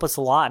really help us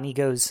a lot. And he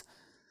goes,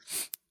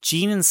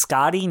 Jean and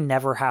Scotty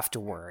never have to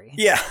worry.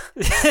 Yeah.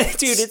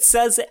 Dude, it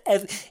says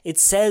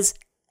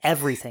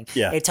everything.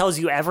 Yeah. It tells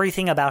you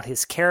everything about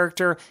his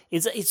character.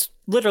 It's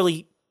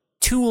literally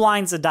 2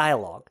 lines of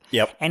dialogue.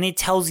 Yep. And it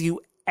tells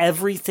you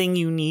everything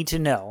you need to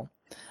know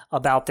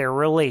about their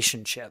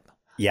relationship.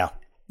 Yeah.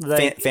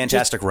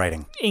 Fantastic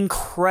writing.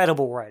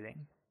 Incredible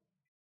writing.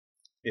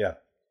 Yeah.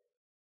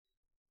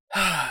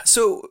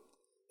 So,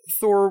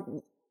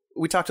 Thor,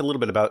 we talked a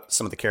little bit about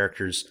some of the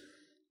characters.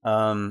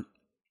 How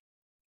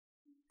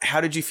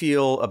did you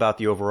feel about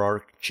the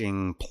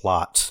overarching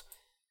plot?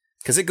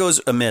 Because it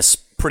goes amiss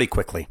pretty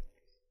quickly.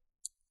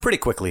 Pretty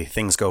quickly,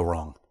 things go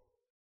wrong.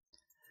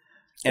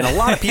 And a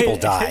lot of people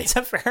die. It's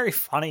a very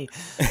funny.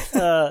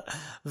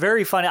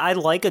 I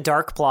like a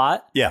dark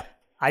plot. Yeah.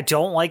 I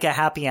don't like a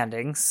happy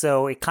ending,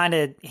 so it kind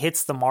of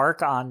hits the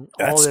mark on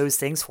all those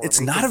things for me.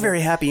 It's not a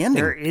very happy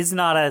ending.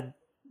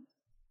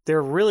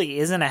 There really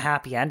isn't a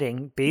happy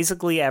ending.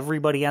 Basically,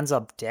 everybody ends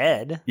up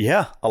dead.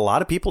 Yeah, a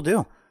lot of people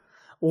do.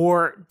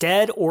 Or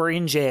dead or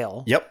in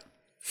jail. Yep.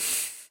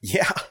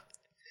 Yeah.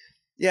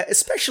 Yeah,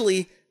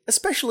 especially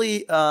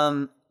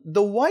the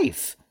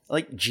wife.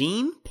 Like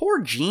Jean, poor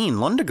Jean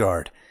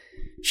Lundegaard.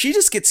 She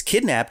just gets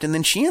kidnapped and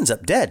then she ends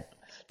up dead.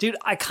 Dude,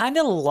 I kind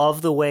of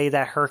love the way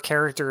that her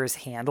character is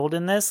handled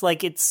in this.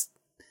 Like it's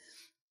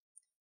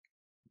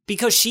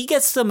because she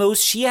has the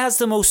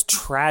most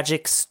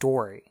tragic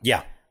story.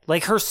 Yeah.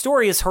 Like her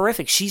story is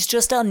horrific. She's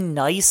just a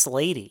nice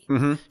lady.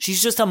 Mm-hmm.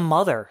 She's just a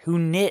mother who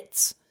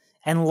knits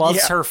and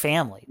loves her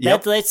family.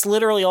 Yep. That's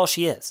literally all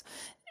she is.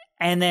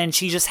 And then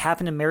she just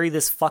happened to marry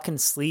this fucking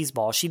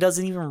sleazeball. She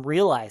doesn't even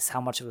realize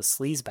how much of a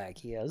sleazebag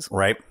he is.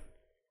 Right.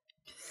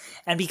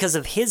 And because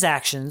of his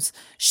actions,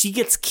 she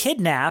gets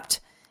kidnapped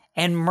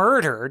and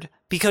murdered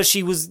because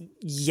she was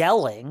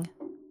yelling.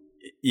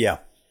 Yeah.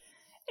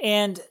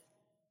 And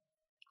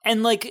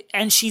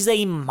she's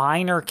a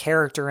minor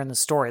character in the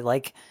story.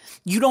 Like,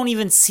 you don't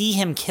even see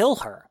him kill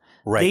her.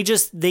 Right.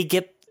 They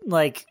get,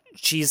 like,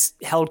 she's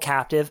held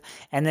captive.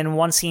 And then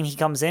one scene he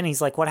comes in,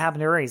 he's like, what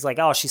happened to her? He's like,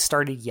 oh, she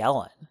started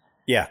yelling.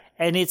 Yeah.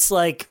 And it's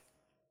like,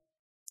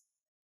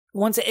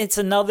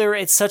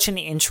 it's such an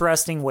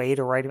interesting way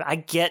to write it. I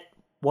get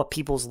what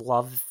people's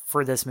love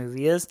for this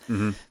movie is.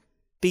 Mm-hmm.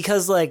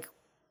 Because, like,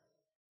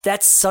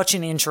 that's such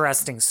an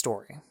interesting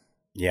story.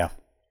 Yeah.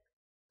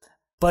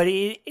 But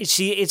it's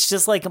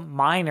just, like,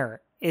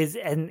 minor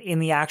in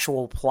the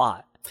actual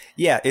plot.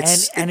 Yeah.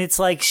 And it's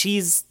like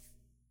she's...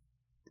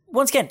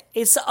 Once again,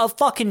 it's a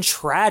fucking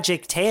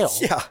tragic tale.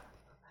 Yeah.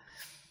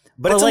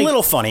 But it's like, a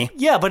little funny.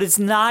 Yeah, but it's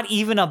not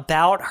even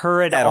about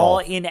her at all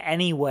in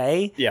any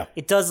way. Yeah.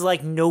 It does,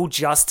 like, no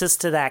justice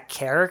to that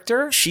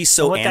character. She's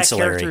so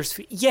ancillary.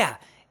 Yeah.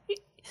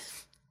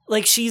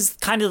 Like, she's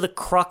kind of the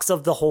crux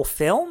of the whole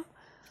film,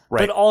 right,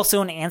 but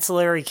also an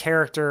ancillary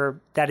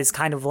character that is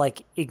kind of,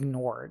 like,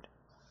 ignored.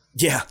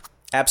 Yeah,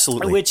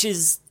 absolutely. Which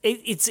is,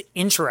 it's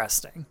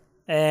interesting.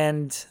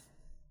 And,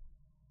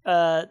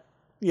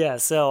 yeah,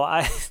 so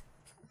I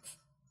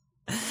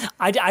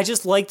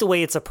just like the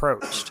way it's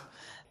approached.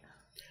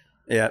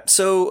 Yeah.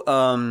 So,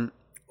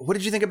 what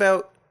did you think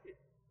about,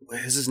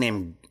 what is his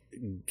name?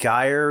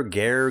 Geir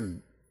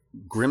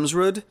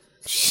Grimsrud?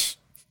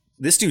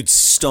 This dude's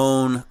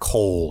stone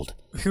cold.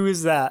 Who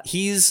is that?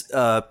 He's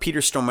Peter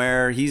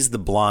Stormare. He's the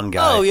blonde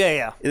guy. Oh,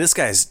 yeah. This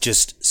guy's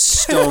just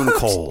stone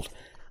cold.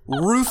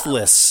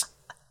 Ruthless.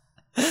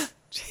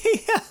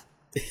 Yeah.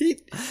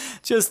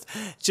 Just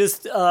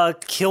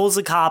kills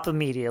a cop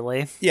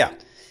immediately. Yeah.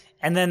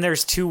 And then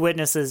there's two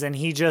witnesses, and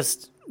he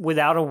just,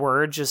 without a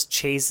word, just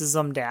chases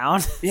them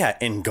down. Yeah,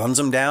 and guns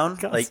them down.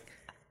 Like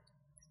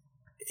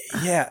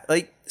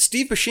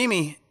Steve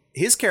Buscemi,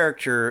 his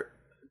character,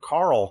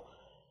 Carl,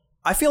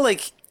 I feel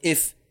like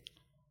if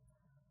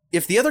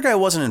the other guy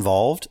wasn't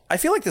involved, I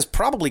feel like this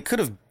probably could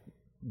have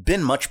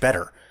been much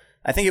better.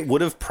 I think it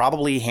would have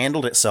probably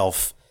handled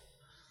itself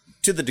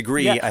to the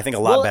degree, I think, a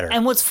lot better.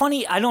 And what's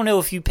funny, I don't know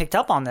if you picked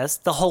up on this,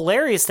 the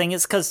hilarious thing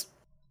is because,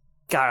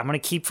 God, I'm going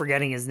to keep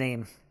forgetting his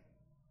name.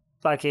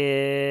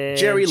 Fucking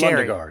Jerry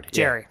Lundegaard.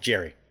 Jerry. Yeah,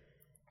 Jerry.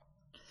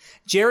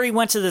 Jerry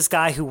went to this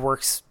guy who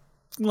works,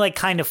 like,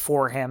 kind of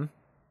for him.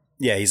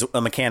 Yeah, he's a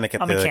mechanic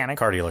at the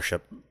car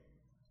dealership.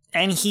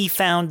 And he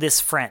found this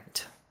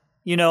friend.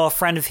 You know, a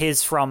friend of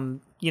his from,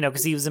 you know,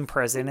 because he was in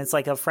prison. It's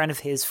like a friend of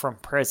his from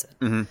prison.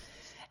 Mm-hmm.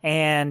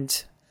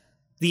 And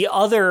the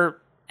other...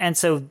 And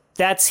so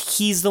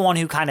he's the one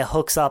who kind of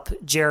hooks up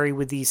Jerry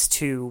with these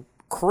two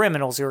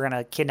criminals who are going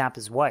to kidnap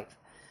his wife.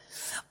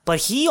 But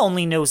he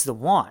only knows the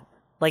one.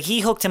 Like, he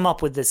hooked him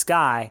up with this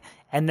guy,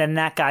 and then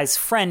that guy's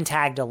friend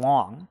tagged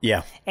along.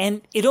 Yeah.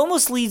 And it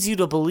almost leads you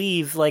to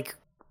believe, like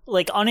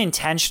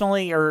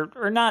unintentionally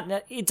or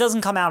not, it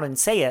doesn't come out and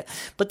say it,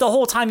 but the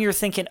whole time you're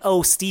thinking,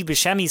 oh, Steve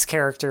Buscemi's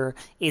character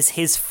is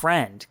his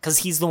friend, because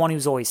he's the one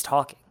who's always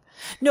talking.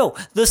 No,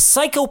 the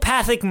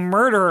psychopathic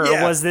murderer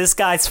was this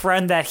guy's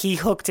friend that he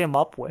hooked him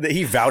up with. That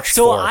he vouched for.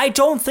 So I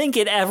don't think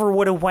it ever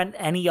would have went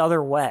any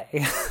other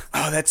way.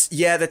 Oh,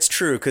 that's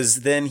true.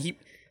 Because then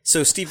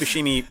so Steve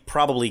Buscemi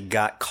probably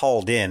got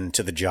called in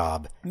to the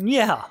job.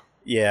 Yeah.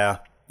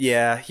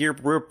 Yeah.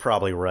 We're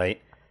probably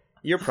right.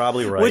 You're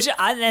probably right.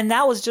 And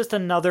that was just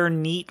another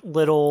neat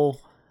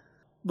little,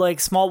 like,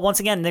 small.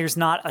 Once again, there's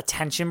not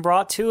attention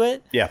brought to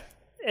it. Yeah.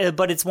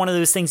 But it's one of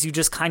those things you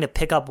just kind of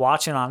pick up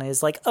watching on.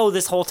 Is like, oh,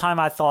 this whole time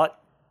I thought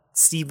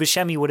Steve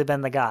Buscemi would have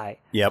been the guy.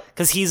 Yep.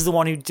 Because he's the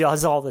one who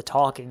does all the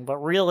talking. But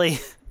really,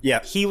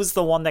 he was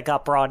the one that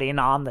got brought in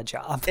on the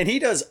job. And he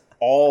does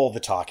all the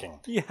talking.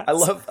 Yes. I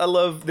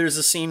love. There's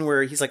a scene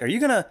where he's like, "Are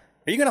you gonna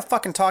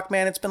fucking talk,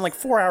 man? It's been like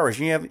 4 hours.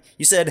 You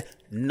said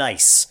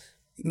nice."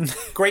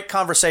 Great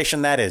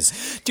conversation that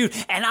is. Dude,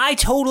 and I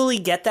totally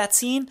get that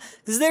scene,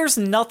 because there's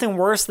nothing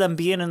worse than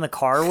being in the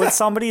car with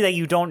somebody that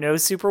you don't know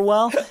super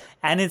well,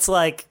 and it's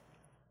like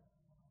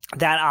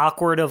that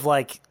awkward of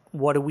like,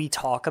 what do we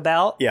talk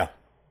about? Yeah.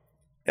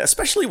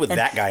 Especially with that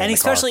guy in the car. And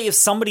especially if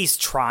somebody's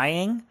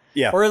trying.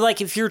 Yeah. Or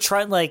like if you're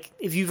trying, like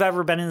if you've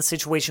ever been in a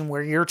situation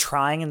where you're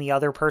trying and the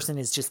other person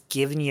is just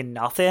giving you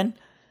nothing.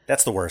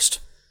 That's the worst.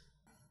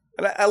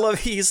 I love,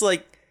 he's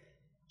like,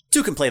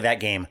 two can play that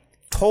game.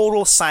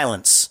 Total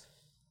silence.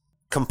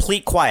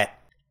 Complete quiet.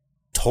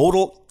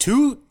 Total.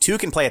 Two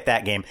can play at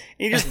that game.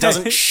 He just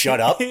doesn't shut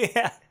up.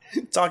 Yeah.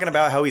 Talking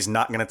about how he's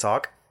not going to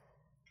talk.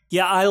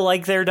 Yeah, I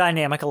like their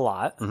dynamic a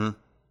lot.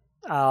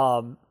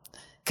 Mm-hmm.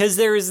 Because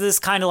there's this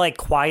kind of like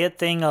quiet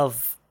thing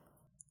of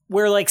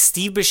where like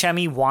Steve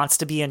Buscemi wants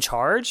to be in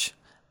charge,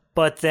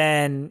 but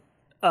then,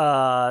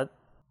 God,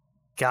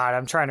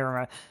 I'm trying to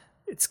remember.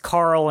 It's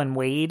Carl and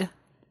Wade.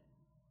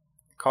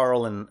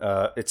 Carl and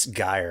it's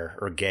Geyer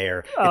or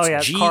Gayer. Oh,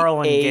 it's yeah,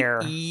 Carl and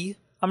Gayer. G-A-E-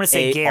 I'm going to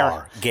say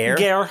Gayer.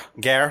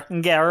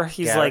 Gayer.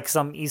 He's like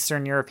some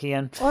Eastern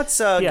European. What's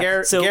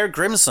Gayer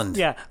Grimson?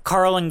 Yeah,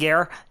 Carl and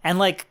Gayer. And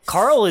like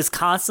Carl is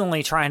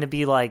constantly trying to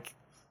be like,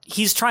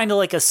 he's trying to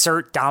like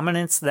assert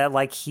dominance that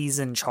like he's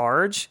in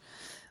charge.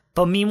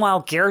 But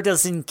meanwhile, Gayer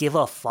doesn't give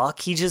a fuck.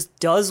 He just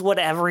does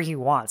whatever he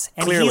wants.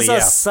 And clearly, he's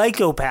a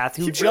psychopath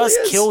who just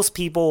kills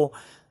people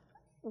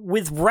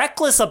with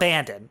reckless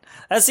abandon.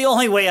 That's the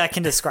only way I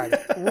can describe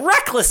it.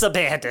 Reckless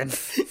abandon.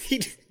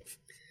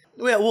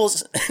 Well,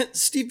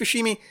 Steve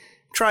Buscemi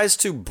tries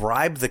to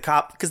bribe the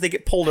cop because they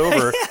get pulled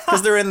over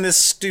because they're in this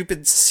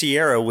stupid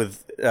Sierra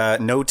with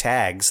no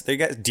tags. They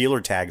got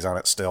dealer tags on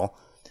it still.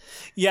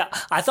 Yeah,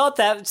 I thought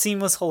that scene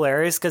was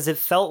hilarious because it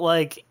felt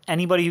like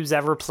anybody who's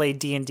ever played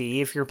D&D,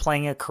 if you're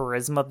playing a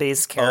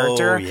charisma-based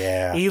character,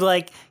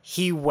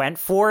 he went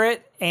for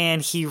it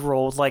and he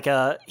rolled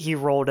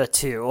a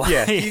 2.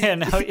 Yeah,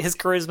 his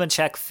charisma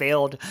check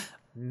failed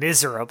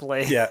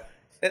miserably. Yeah,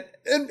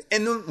 and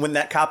then when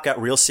that cop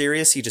got real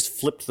serious, he just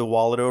flipped the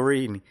wallet over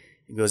and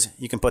he goes,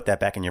 "You can put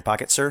that back in your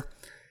pocket, sir.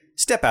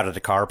 Step out of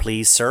the car,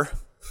 please, sir."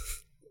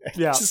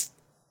 Yeah,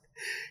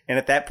 and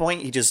at that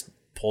point, he just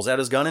pulls out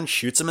his gun and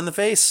shoots him in the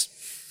face.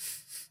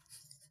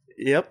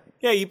 Yep.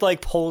 Yeah, he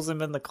like pulls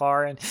him in the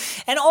car,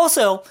 and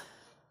also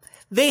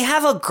they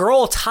have a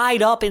girl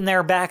tied up in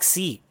their back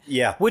seat.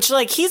 Yeah. Which,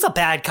 like, he's a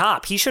bad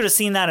cop. He should have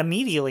seen that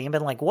immediately and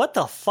been like, what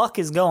the fuck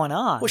is going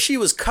on? Well, she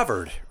was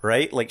covered,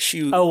 right? Like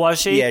she. Oh, was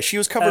she? Yeah, she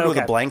was covered with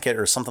a blanket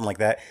or something like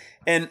that.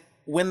 And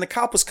when the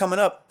cop was coming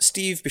up,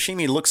 Steve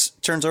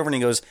Buscemi turns over and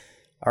he goes,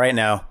 "All right,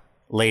 now,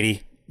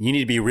 lady, you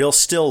need to be real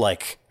still,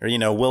 like, or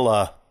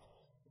we'll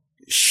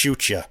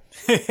shoot you."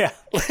 Yeah.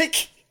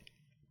 Like,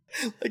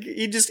 Like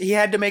he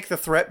had to make the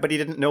threat, but he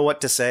didn't know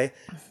what to say.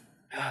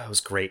 It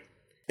was great.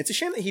 It's a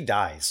shame that he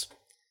dies.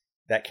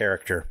 That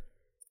character.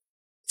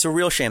 It's a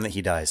real shame that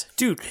he dies.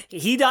 Dude,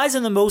 he dies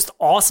in the most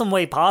awesome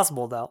way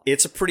possible, though.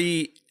 It's a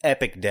pretty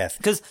epic death.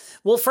 Because,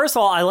 well, first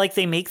of all, I like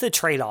they make the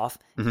trade-off,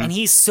 and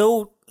he's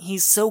so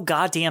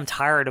goddamn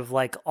tired of,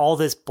 like, all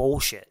this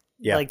bullshit.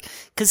 Yeah. Like,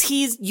 because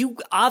you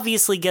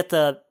obviously get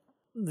the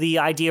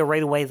idea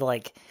right away that,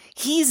 like,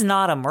 he's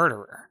not a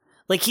murderer.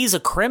 Like, he's a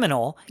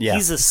criminal. Yeah.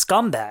 He's a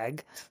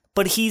scumbag,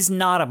 but he's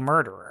not a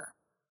murderer.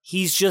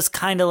 He's just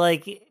kind of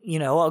like,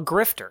 a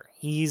grifter.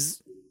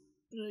 He's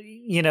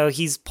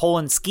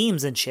pulling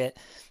schemes and shit.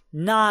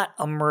 Not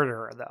a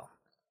murderer, though.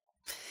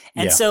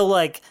 And so,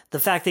 like, the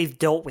fact they've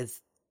dealt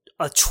with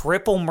a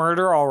triple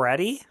murder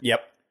already.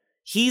 Yep.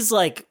 He's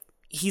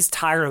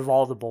tired of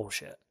all the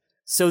bullshit.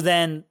 So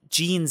then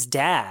Jean's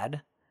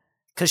dad,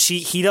 because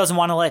he doesn't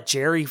want to let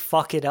Jerry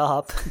fuck it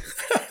up.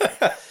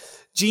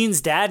 Jean's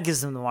dad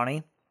gives him the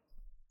money.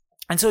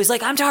 And so he's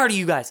like, I'm tired of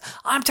you guys.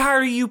 I'm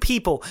tired of you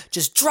people.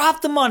 Just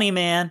drop the money,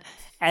 man.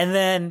 And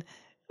then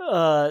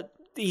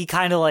he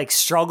kind of like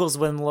struggles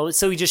with him.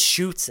 So he just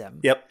shoots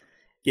him. Yep.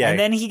 Yeah. And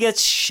then he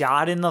gets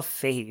shot in the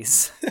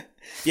face.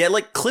 Yeah,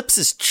 like clips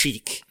his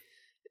cheek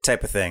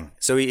type of thing.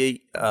 So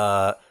he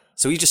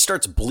just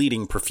starts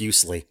bleeding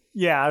profusely.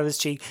 Yeah, out of his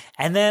cheek.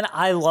 And then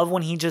I love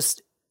when he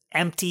just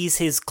empties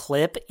his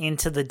clip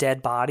into the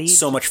dead body.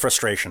 So much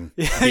frustration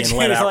being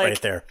let out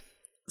right there.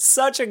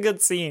 Such a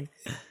good scene.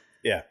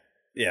 Yeah.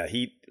 Yeah,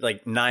 he,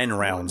 9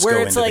 rounds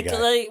go into the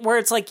guy. Where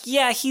it's like,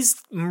 yeah, he's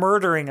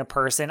murdering a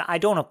person. I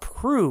don't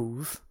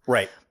approve.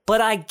 Right. But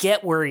I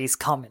get where he's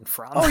coming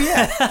from. Oh,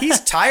 yeah.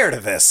 He's tired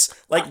of this.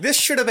 Like, this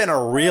should have been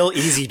a real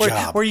easy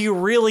job. Where you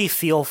really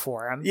feel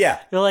for him. Yeah.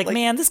 You're like,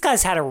 man, this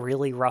guy's had a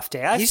really rough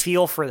day. I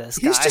feel for this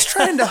guy. He's just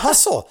trying to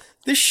hustle.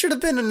 This should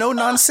have been a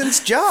no-nonsense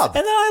job.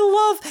 And then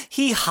I love,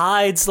 he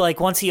hides,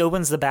 once he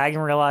opens the bag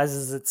and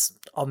realizes it's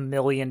 $1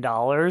 million.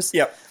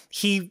 Yep.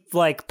 He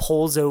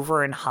pulls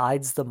over and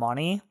hides the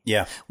money.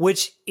 Yeah.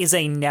 Which is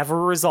a never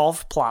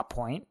resolved plot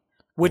point,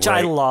 which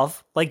I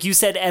love. Like you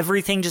said,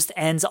 everything just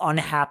ends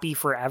unhappy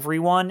for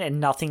everyone and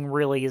nothing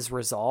really is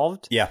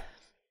resolved. Yeah.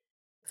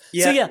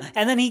 Yeah. So yeah,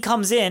 and then he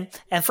comes in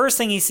and first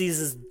thing he sees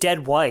is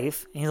dead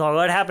wife. And he's like,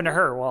 what happened to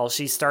her? Well,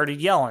 she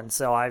started yelling,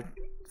 so I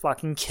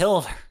fucking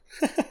killed her.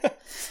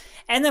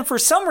 And then for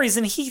some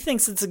reason he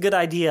thinks it's a good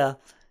idea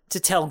to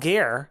tell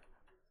Gare,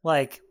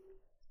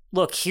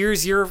 look,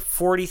 here's your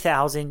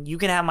 $40,000. You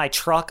can have my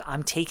truck.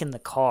 I'm taking the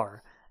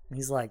car. And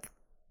he's like,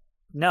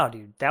 no,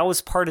 dude, that was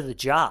part of the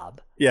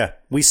job. Yeah,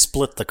 we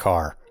split the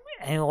car.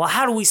 And well,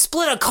 how do we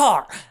split a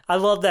car? I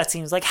love that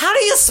scene. He's like, how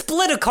do you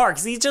split a car?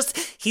 Because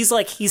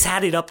he's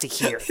had it up to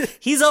here.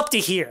 He's up to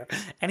here.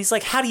 And he's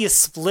like, how do you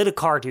split a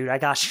car, dude? I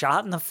got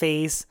shot in the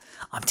face.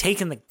 I'm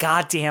taking the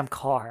goddamn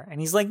car. And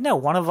he's like, no,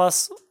 one of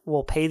us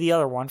will pay the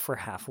other one for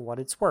half of what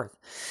it's worth.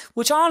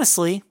 Which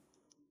honestly,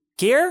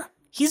 Gare,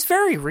 he's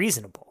very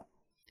reasonable.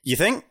 You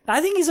think?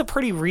 I think he's a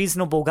pretty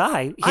reasonable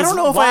guy. I don't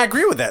know if I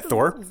agree with that,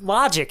 Thor.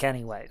 Logic,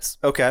 anyways.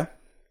 Okay.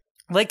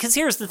 Because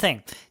here's the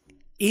thing.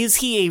 Is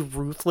he a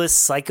ruthless,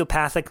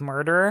 psychopathic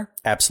murderer?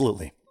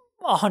 Absolutely.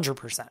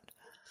 100%.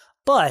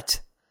 But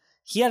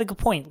he had a good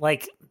point.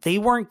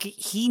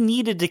 He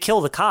needed to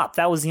kill the cop.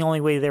 That was the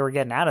only way they were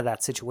getting out of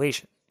that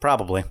situation.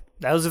 Probably.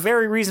 That was a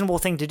very reasonable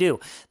thing to do.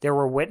 There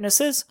were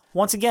witnesses.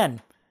 Once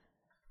again,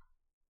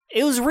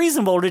 it was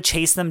reasonable to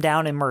chase them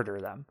down and murder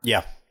them.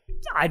 Yeah.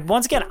 I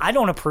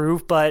don't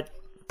approve, but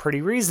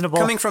pretty reasonable.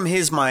 Coming from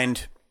his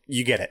mind,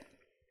 you get it.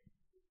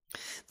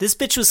 This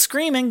bitch was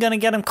screaming, gonna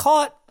get him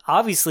caught.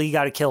 Obviously, you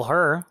gotta kill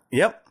her.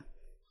 Yep.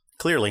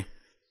 Clearly.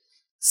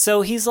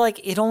 So he's like,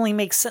 it only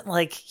makes sense.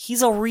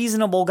 He's a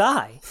reasonable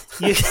guy.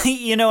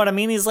 You know what I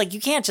mean? He's like,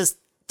 you can't just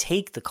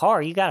take the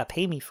car. You gotta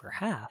pay me for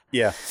half.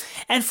 Yeah.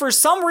 And for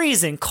some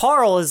reason,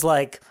 Carl is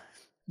like,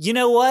 you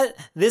know what?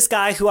 This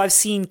guy who I've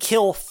seen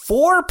kill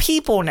 4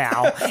 people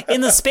now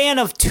in the span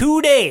of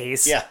 2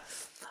 days. Yeah.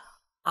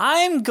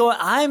 I'm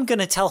going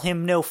to tell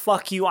him, no,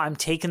 fuck you. I'm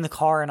taking the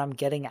car and I'm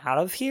getting out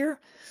of here.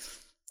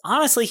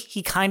 Honestly,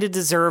 he kind of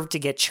deserved to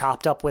get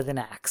chopped up with an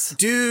axe.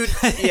 Dude,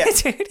 yeah.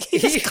 Dude, he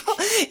just comes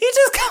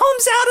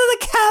out of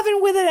the cabin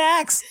with an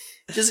axe.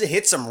 Just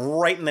hits him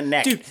right in the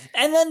neck. Dude,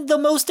 and then the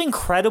most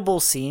incredible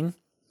scene,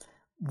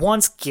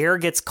 once Gare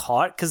gets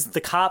caught, because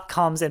the cop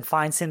comes and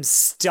finds him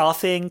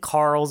stuffing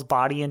Carl's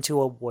body into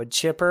a wood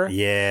chipper.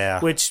 Yeah.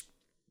 Which,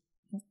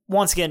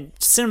 once again,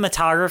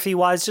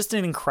 cinematography-wise, just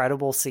an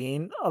incredible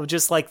scene of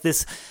just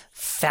this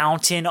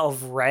fountain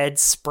of red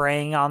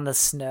spraying on the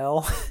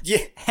snow. Yeah.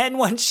 And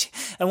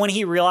when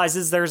he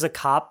realizes there's a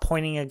cop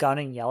pointing a gun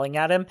and yelling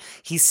at him,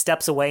 he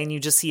steps away and you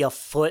just see a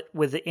foot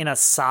in a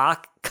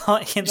sock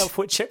in the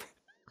wood chipper.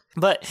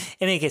 But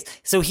in any case,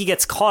 so he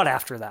gets caught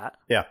after that.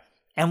 Yeah.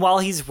 And while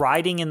he's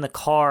riding in the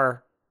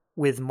car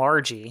with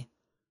Margie,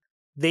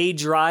 they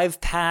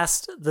drive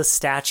past the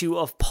statue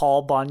of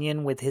Paul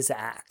Bunyan with his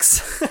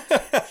axe.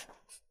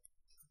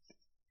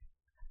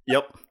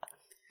 Yep.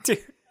 Dude,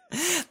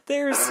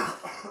 there's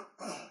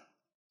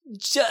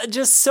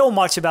just so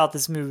much about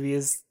this movie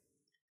is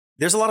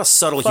There's a lot of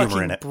subtle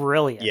humor in it.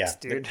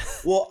 Brilliant, dude.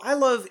 Well, I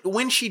love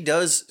when she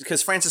does,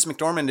 because Frances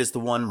McDormand is the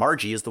one,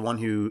 Margie is the one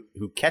who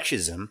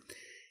catches him,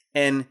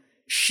 and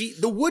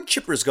the wood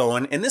chipper's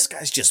going, and this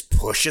guy's just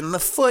pushing the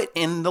foot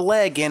in the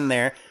leg in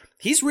there.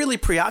 He's really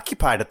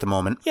preoccupied at the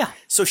moment. Yeah.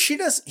 So he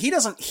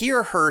doesn't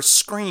hear her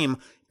scream,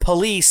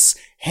 "Police,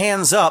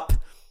 hands up."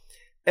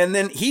 And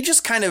then he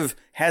just kind of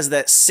has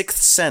that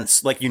sixth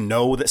sense, like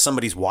that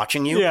somebody's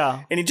watching you.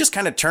 Yeah. And he just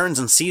kind of turns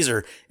and sees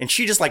her, and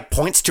she just like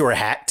points to her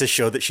hat to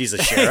show that she's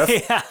a sheriff.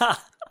 Yeah.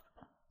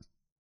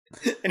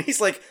 And he's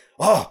like,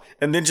 "Oh,"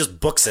 and then just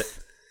books it.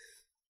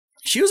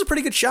 She was a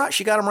pretty good shot.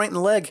 She got him right in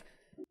the leg.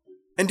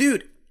 And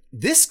dude,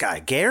 this guy,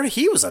 Gare,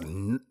 he was a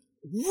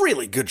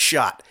really good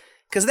shot.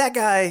 Because that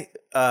guy,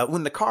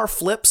 when the car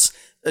flips,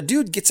 a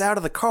dude gets out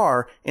of the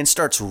car and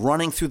starts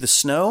running through the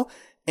snow,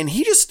 and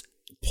he just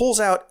pulls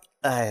out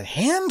a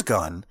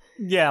handgun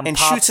and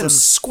shoots him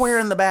square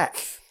in the back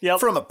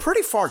from a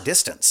pretty far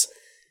distance.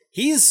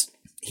 He's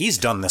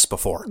done this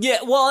before. Yeah,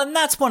 well, and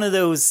that's one of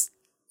those,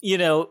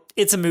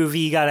 it's a movie,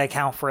 you got to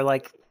account for,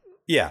 like...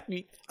 Yeah.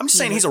 I'm just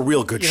saying he's a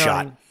real good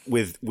shot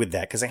with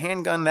that, because a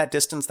handgun that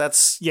distance,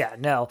 that's... Yeah,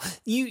 no.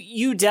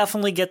 You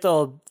definitely get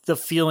the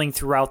feeling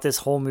throughout this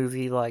whole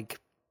movie, like,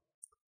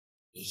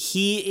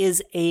 he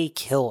is a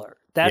killer.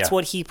 That's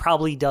what he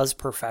probably does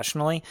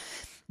professionally.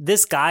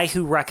 This guy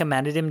who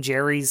recommended him,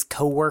 Jerry's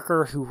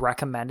coworker who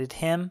recommended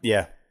him,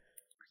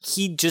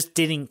 he just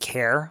didn't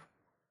care,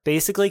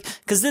 basically.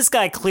 Because this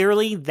guy,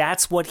 clearly,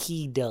 that's what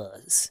he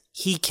does.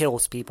 He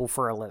kills people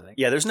for a living.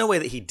 Yeah, there's no way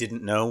that he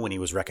didn't know when he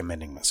was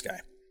recommending this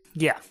guy.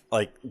 Yeah.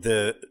 Like,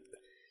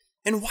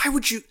 and why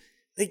would you...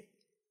 Like,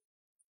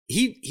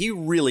 he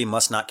really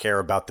must not care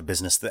about the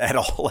business at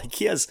all. Like,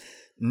 he has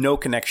no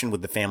connection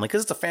with the family,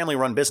 because it's a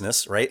family-run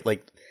business, right?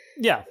 Like...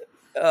 Yeah.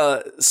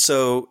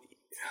 So...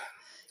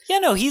 Yeah,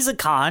 no, he's a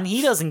con.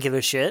 He doesn't give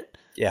a shit.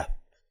 Yeah.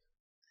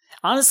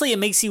 Honestly, it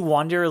makes you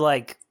wonder,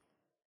 like,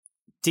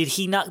 did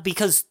he not...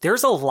 Because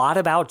there's a lot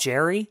about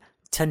Jerry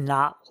to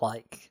not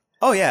like.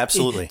 Oh, yeah,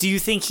 absolutely. Do you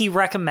think he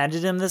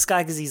recommended him, this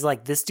guy, because he's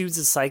like, this dude's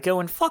a psycho,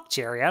 and fuck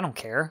Jerry, I don't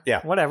care.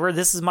 Yeah. Whatever,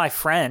 this is my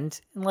friend.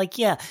 And like,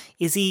 yeah,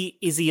 is he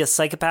a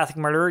psychopathic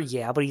murderer?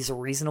 Yeah, but he's a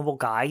reasonable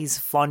guy. He's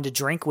fun to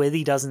drink with.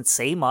 He doesn't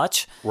say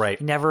much. Right.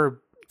 He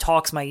never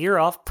talks my ear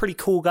off. Pretty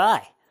cool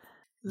guy.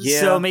 Yeah.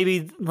 So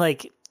maybe,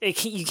 like...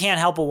 you can't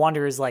help but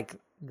wonder, is like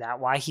that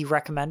why he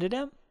recommended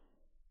him?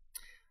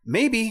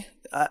 Maybe.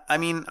 I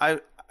mean, I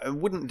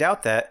wouldn't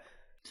doubt that.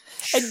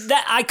 And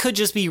that I could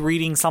just be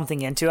reading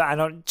something into it. I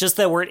don't just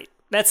that word.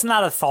 That's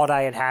not a thought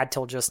I had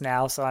till just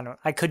now. So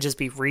I could just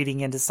be reading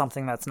into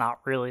something that's not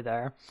really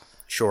there.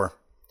 Sure.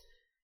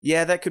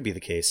 Yeah, that could be the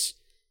case.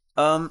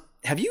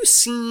 Have you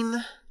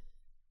seen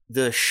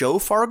the show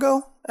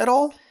Fargo at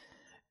all?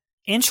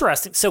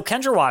 Interesting. So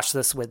Kendra watched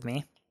this with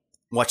me.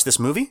 Watch this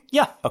movie?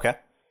 Yeah. Okay.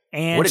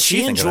 And what did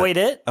she enjoyed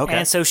it. Okay.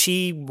 And so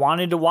she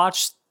wanted to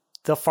watch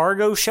the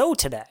Fargo show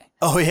today.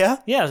 Oh, yeah?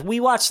 Yeah. We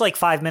watched like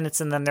 5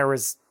 minutes, and then there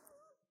was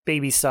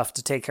baby stuff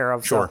to take care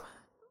of. Sure. So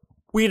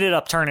we ended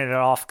up turning it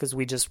off because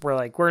we just were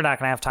like, we're not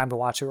going to have time to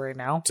watch it right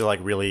now. To like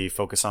really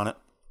focus on it?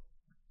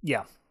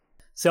 Yeah.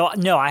 So,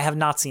 no, I have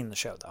not seen the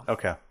show, though.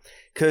 Okay.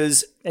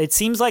 Because it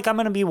seems like I'm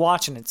going to be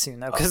watching it soon,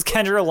 though, because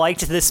Kendra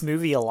liked this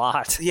movie a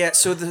lot. Yeah.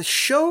 So the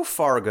show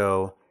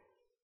Fargo,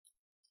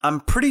 I'm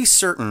pretty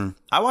certain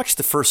I watched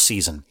the first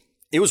season.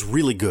 It was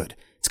really good.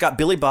 It's got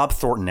Billy Bob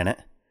Thornton in it.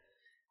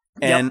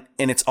 And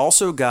it's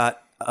also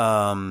got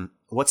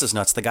what's his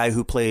nuts? The guy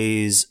who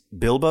plays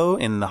Bilbo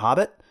in The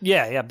Hobbit.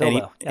 Yeah,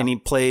 Bilbo. And he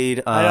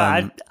played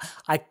I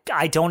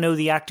don't know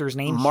the actor's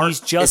name.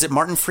 Is it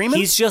Martin Freeman?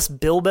 He's just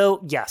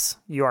Bilbo. Yes,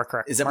 you are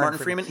correct. Is it Martin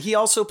Freeman? He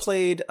also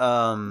played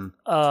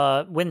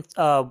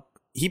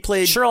he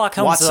played Sherlock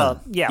Holmes. Watson.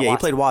 Watson. He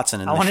played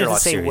Watson in the Sherlock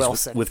series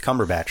Wilson. with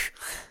Cumberbatch.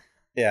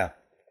 Yeah.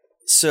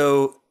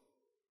 So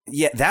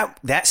yeah,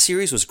 that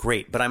series was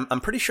great, but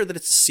I'm pretty sure that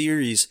it's a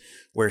series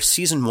where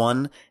season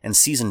 1 and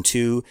season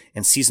 2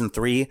 and season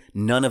 3,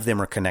 none of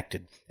them are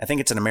connected. I think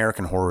it's an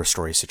American Horror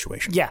Story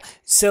situation. Yeah.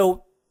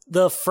 So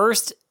the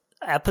first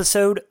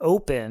episode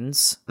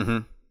opens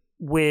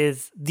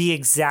with the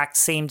exact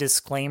same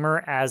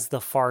disclaimer as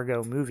the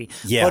Fargo movie.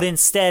 Yeah. But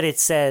instead it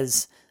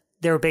says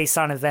they're based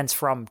on events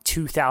from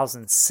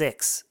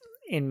 2006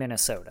 in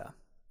Minnesota.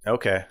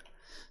 Okay.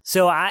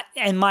 So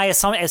my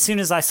assumption, as soon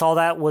as I saw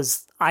that,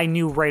 was I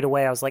knew right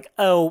away. I was like,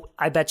 oh,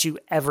 I bet you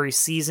every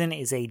season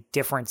is a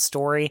different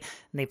story,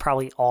 and they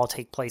probably all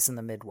take place in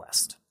the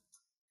Midwest.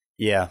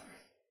 Yeah.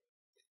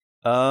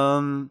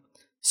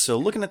 So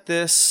looking at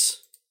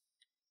this,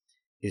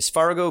 is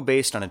Fargo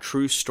based on a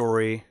true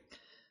story?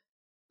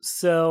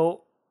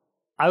 So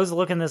I was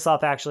looking this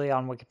up actually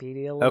on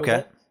Wikipedia a little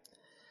bit.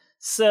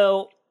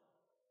 So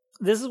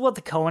this is what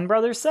the Coen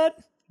brothers said.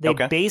 They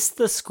based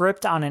the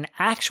script on an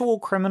actual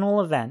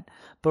criminal event,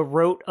 but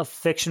wrote a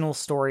fictional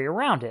story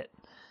around it.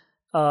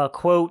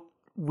 Quote,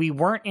 "We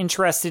weren't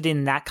interested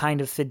in that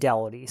kind of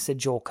fidelity," said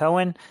Joel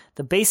Coen.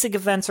 "The basic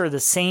events are the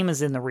same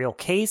as in the real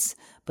case,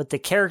 but the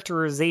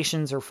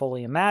characterizations are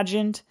fully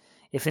imagined.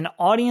 If an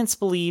audience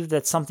believes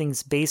that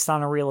something's based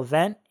on a real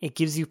event, it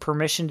gives you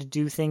permission to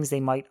do things they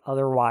might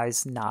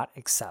otherwise not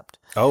accept.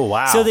 Oh,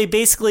 wow. So they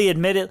basically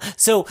admitted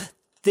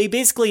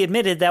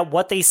that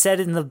what they said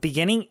in the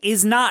beginning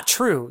is not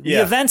true. The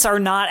events are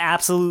not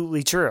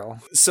absolutely true.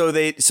 So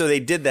they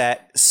did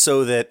that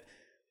so that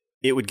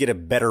it would get a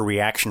better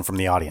reaction from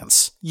the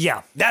audience.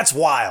 Yeah. That's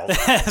wild.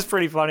 That's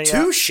pretty funny.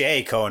 Touche,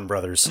 Coen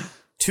brothers.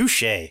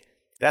 Touche.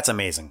 That's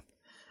amazing.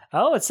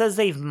 Oh, it says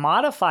they've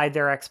modified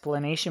their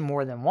explanation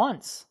more than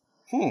once.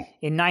 In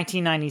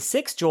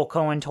 1996, Joel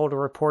Coen told a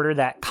reporter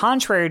that,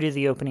 contrary to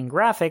the opening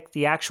graphic,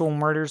 the actual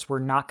murders were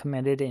not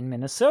committed in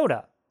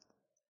Minnesota.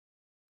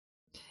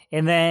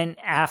 And then,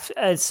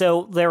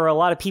 so there were a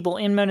lot of people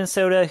in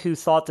Minnesota who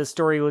thought the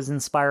story was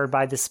inspired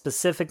by the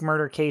specific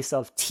murder case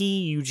of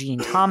T. Eugene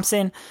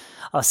Thompson,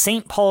 a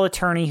St. Paul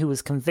attorney who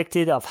was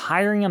convicted of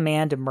hiring a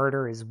man to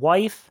murder his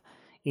wife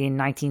in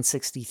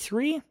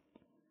 1963.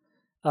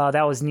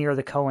 That was near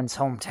the Coens'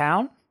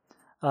 hometown.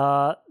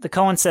 The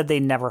Coens said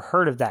they'd never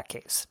heard of that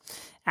case.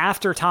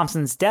 After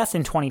Thompson's death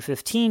in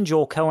 2015,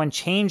 Joel Coen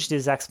changed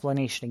his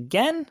explanation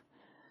again.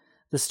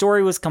 The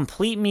story was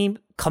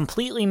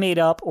completely made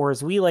up, or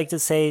as we like to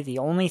say, the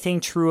only thing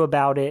true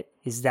about it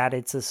is that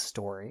it's a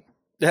story.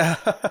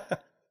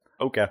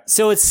 Okay.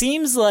 So it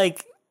seems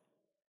like,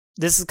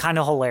 this is kind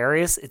of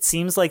hilarious. It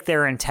seems like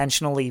they're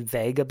intentionally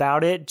vague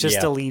about it just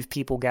to leave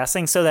people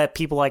guessing so that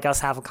people like us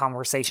have a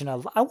conversation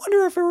of, I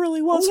wonder if it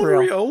really was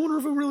real. I wonder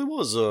if it really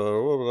was.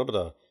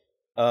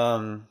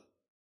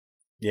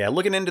 Yeah,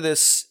 looking into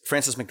this,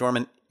 Frances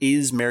McDormand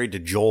is married to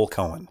Joel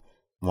Coen,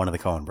 one of the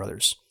Coen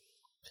brothers.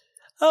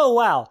 Oh,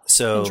 wow.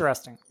 So,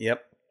 interesting.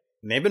 Yep.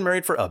 And they've been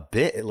married for a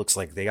bit. It looks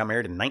like they got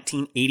married in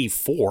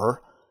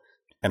 1984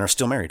 and are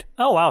still married.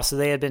 Oh, wow. So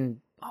they had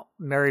been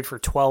married for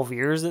 12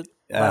 years by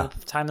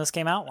the time this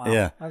came out? Wow.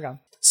 Yeah. Okay.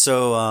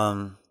 So,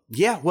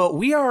 well,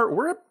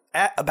 we're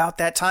at about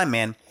that time,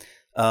 man.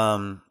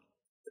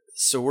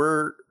 So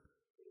we're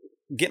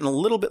getting a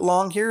little bit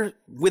long here.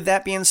 With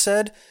that being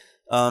said,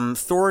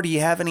 Thor, do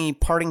you have any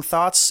parting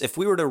thoughts? If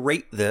we were to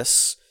rate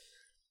this,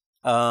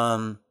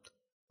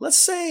 let's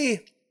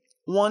say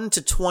 1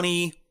 to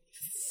 20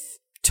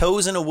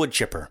 toes in a wood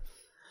chipper.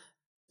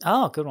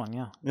 Oh, good one,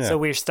 yeah. So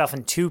we're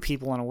stuffing 2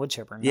 people in a wood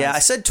chipper. Nice. Yeah, I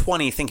said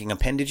 20 thinking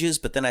appendages,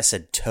 but then I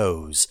said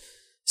toes.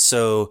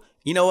 So,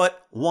 you know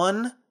what?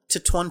 1 to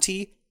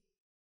 20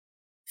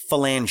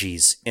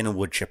 phalanges in a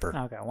wood chipper.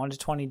 Okay, 1 to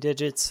 20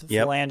 digits,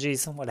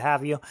 phalanges, what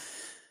have you.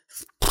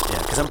 Yeah,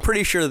 because I'm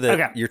pretty sure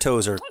that your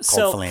toes are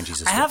called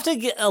phalanges as well. I have to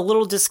get a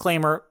little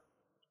disclaimer.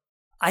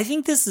 I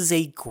think this is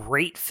a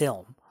great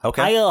film.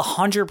 Okay. I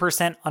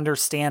 100%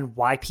 understand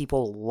why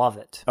people love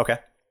it. Okay.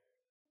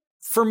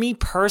 For me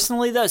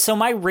personally, though, so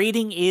my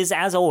rating is,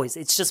 as always,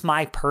 it's just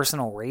my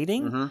personal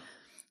rating. Mm-hmm.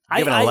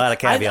 Giving a lot of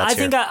caveats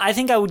here. I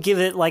think I would give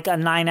it like a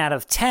 9 out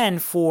of 10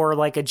 for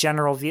like a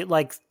general view.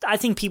 Like, I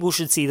think people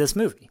should see this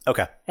movie.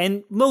 Okay.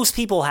 And most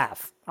people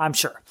have, I'm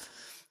sure.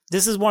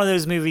 This is one of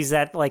those movies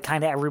that like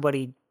kind of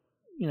everybody,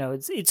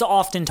 it's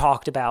often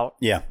talked about.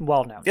 Yeah.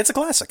 Well known. It's a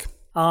classic.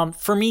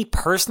 For me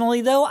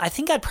personally, though, I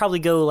think I'd probably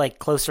go like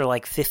closer to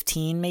like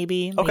 15,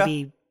 maybe. Okay.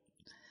 Maybe.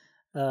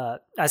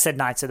 I said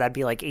 9, so that'd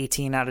be like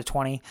 18 out of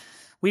 20.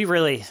 We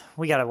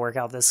got to work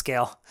out this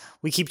scale.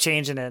 We keep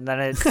changing it, and then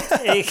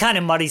it kind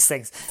of muddies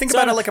things. Think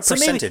about it like a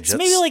percentage. So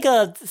maybe like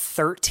a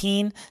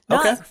 13.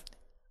 Okay.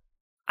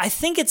 I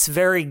think it's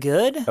very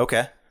good.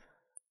 Okay.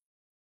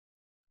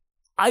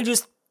 I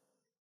just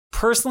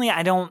personally,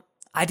 I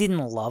didn't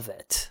love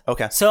it.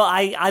 Okay. So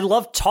I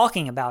loved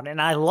talking about it,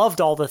 and I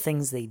loved all the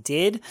things they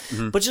did,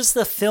 but just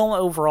the film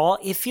overall,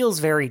 it feels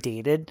very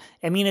dated.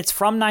 I mean, it's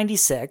from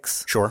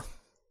 96. Sure.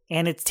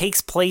 And it takes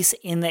place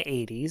in the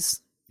 80s,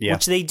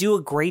 which they do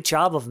a great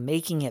job of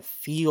making it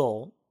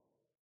feel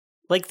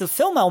like the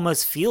film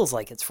almost feels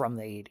like it's from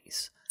the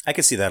 80s. I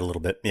could see that a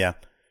little bit, yeah.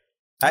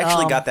 I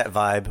actually got that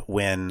vibe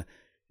when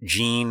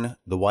Jean,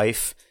 the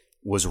wife,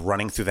 was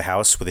running through the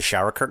house with a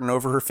shower curtain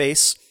over her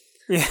face.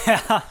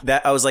 Yeah.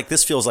 That I was like,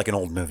 this feels like an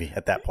old movie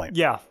at that point.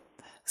 Yeah.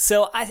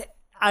 So I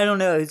don't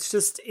know.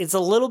 It's a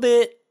little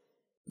bit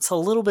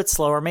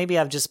slower. Maybe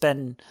I've just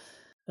been,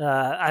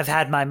 I've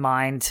had my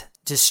mind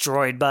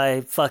destroyed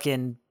by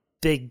fucking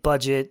big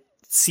budget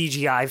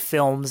CGI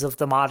films of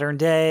the modern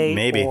day.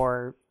 Maybe.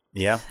 Or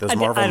those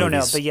Marvel movies. I don't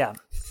know, but yeah.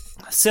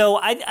 So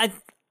like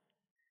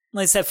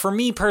I said, for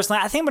me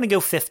personally, I think I'm going to go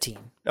 15.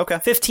 Okay.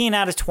 15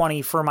 out of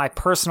 20 for my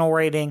personal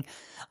rating.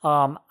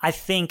 I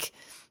think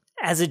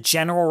as a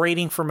general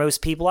rating for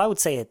most people, I would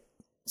say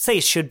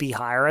it should be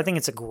higher. I think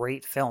it's a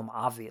great film,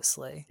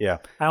 obviously. Yeah.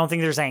 I don't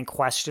think there's any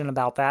question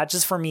about that.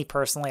 Just for me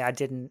personally, I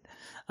didn't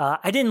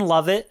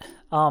love it.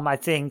 I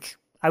think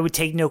I would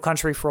take No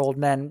Country for Old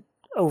Men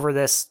over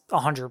this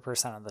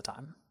 100% of the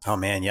time. Oh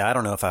man, yeah, I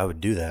don't know if I would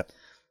do that.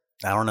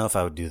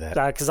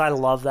 Because I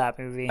love that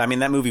movie. I mean,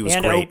 that movie was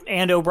great.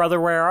 And Oh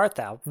Brother, Where Art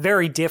Thou?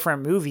 Very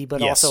different movie,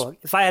 but also,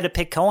 if I had to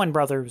pick Coen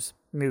Brothers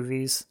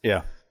movies,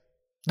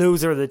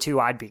 those are the two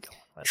I'd be going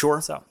with.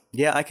 Sure. So.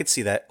 Yeah, I could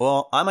see that.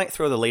 Well, I might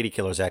throw The Lady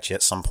Killers at you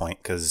at some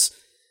point, because,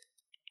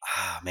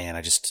 man,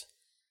 I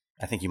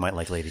I think you might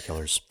like Lady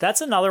Killers.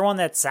 That's another one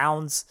that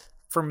sounds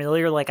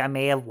familiar, like I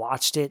may have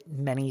watched it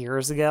many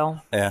years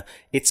ago. Yeah.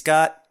 It's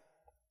got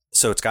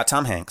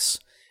Tom Hanks.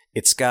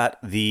 It's got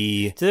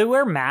the... Do they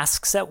wear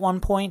masks at one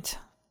point?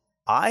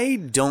 I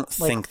don't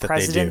think that they do.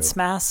 President's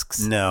masks?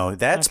 No,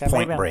 that's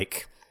Point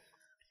Break.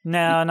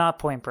 No, not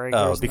Point Break.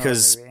 Oh,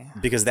 because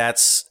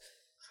that's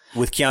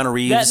with Keanu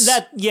Reeves.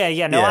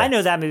 I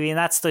know that movie, and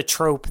that's the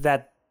trope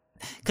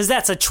because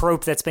that's a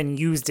trope that's been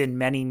used in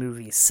many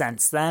movies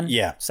since then.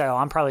 Yeah. So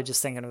I'm probably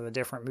just thinking of a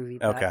different movie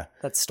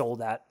that stole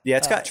that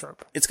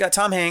trope. It's got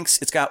Tom Hanks.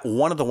 It's got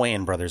one of the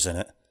Wayans brothers in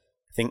it.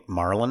 I think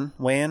Marlon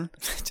Wayans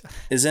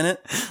is in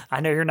it. I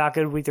know you're not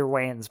good with your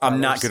Wayans brothers.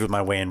 I'm not good with my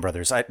Wayans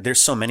brothers.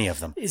 There's so many of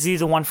them. Is he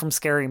the one from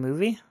Scary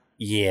Movie?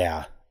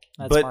 Yeah.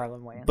 That's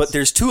Marlon Wayans. But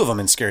there's two of them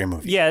in Scary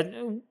Movie. Yeah.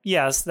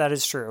 Yes, that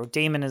is true.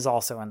 Damon is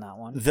also in that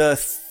one. The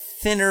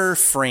thinner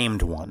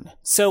framed one.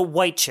 So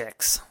White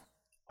Chicks.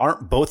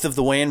 Aren't both of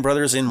the Wayans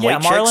brothers in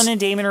White Chicks? Yeah, Marlon and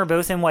Damon are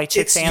both in White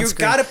Chicks and You've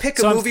got to pick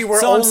a movie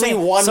where only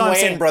one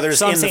Wayans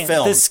brothers in the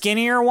film. The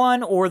skinnier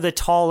one or the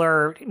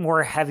taller,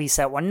 more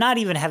heavy-set one? Not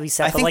even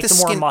heavy-set, but like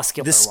the more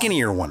muscular one. The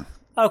skinnier one.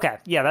 Okay,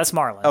 yeah, that's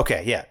Marlon.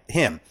 Okay, yeah,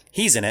 him.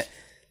 He's in it.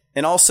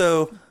 And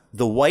also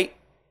the white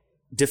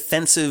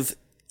defensive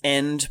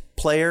end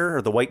player,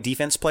 or the white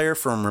defense player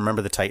from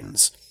Remember the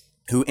Titans,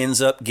 who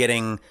ends up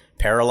getting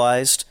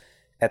paralyzed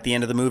at the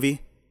end of the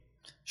movie.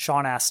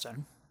 Sean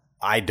Astin.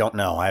 I don't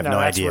know. I have no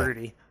idea.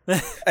 Rudy.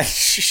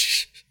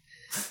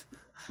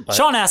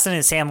 Sean Astin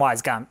is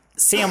Samwise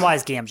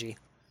Gamgee.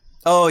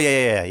 Oh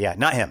yeah.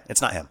 Not him. It's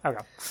not him. Okay.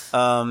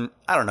 I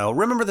don't know.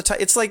 Remember the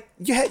Titans. It's like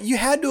you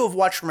had to have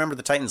watched Remember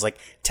the Titans like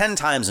 10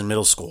 times in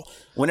middle school.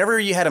 Whenever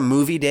you had a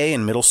movie day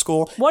in middle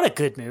school, what a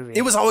good movie!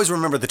 It was always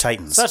Remember the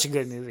Titans. Such a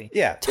good movie.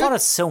 Yeah, taught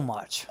us so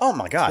much. Oh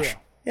my gosh.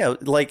 Yeah,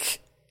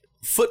 like.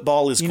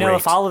 Football is great. You know,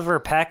 if Oliver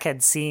Peck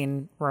had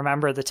seen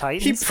Remember the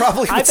Titans, he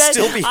probably would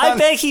still be on. I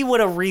bet he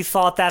would have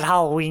rethought that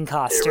Halloween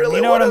costume.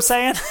 You know what I'm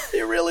saying?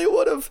 He really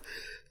would have.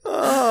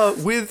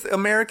 With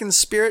American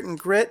spirit and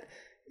grit,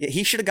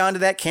 he should have gone to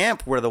that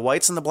camp where the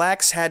whites and the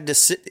blacks had to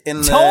sit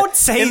in the... Don't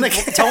say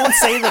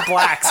the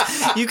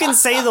blacks. You can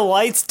say the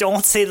whites,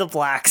 don't say the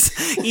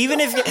blacks.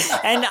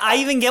 And I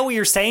even get what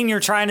you're saying.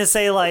 You're trying to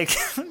say, like...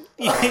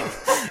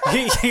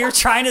 You're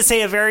trying to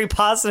say a very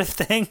positive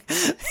thing.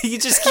 You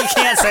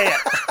can't say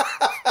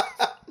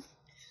it.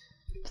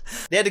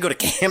 They had to go to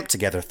camp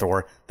together,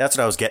 Thor. That's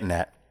what I was getting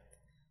at.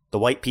 The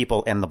white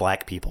people and the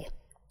black people.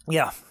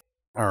 Yeah.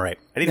 All right.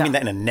 I didn't mean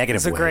that in a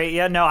negative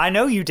way. No, I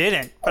know you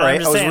didn't. All right.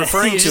 I was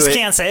referring to it. You just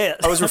can't say it.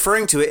 I was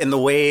referring to it in the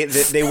way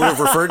that they would have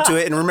referred to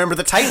it in Remember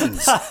the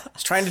Titans. I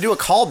was trying to do a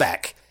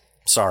callback.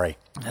 Sorry.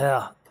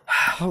 Yeah.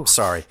 Oh,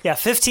 sorry. Yeah,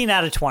 15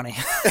 out of 20.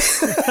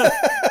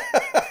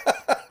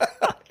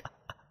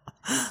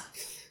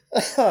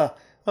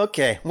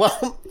 Okay.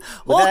 Well.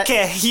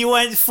 Okay. You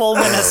went full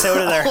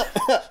Minnesota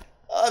there.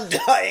 I'm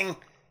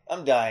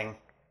dying.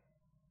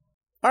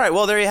 All right.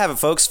 Well, there you have it,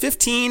 folks.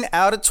 15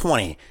 out of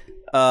 20.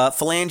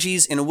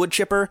 Phalanges in a wood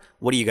chipper.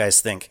 What do you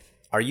guys think?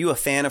 Are you a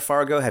fan of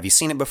Fargo? Have you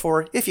seen it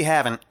before? If you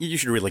haven't, you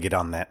should really get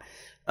on that.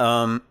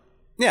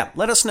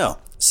 Let us know.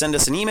 Send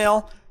us an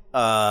email.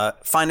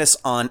 Find us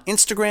on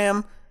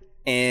Instagram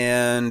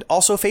and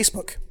also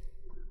Facebook.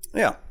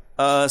 Yeah.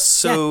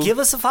 Give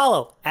us a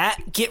follow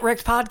at Get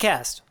Wrecked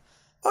Podcast.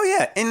 Oh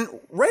yeah, and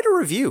write a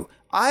review.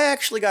 I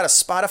actually got a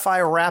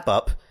Spotify wrap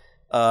up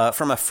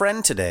from a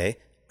friend today,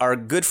 our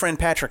good friend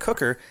Patrick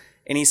Hooker,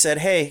 and he said,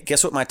 "Hey,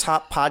 guess what my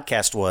top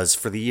podcast was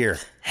for the year?"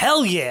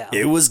 Hell yeah!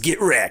 It was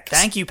Get Wrecked.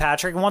 Thank you,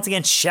 Patrick, and once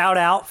again, shout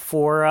out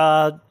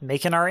for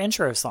making our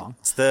intro song.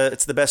 It's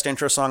the best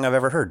intro song I've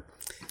ever heard.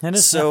 It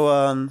is.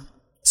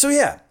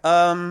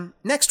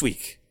 Next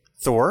week,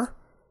 Thor,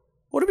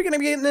 what are we going to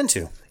be getting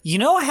into? You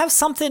know, I have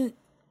something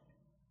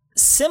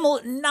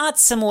similar, not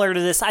similar to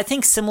this. I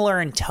think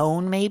similar in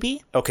tone,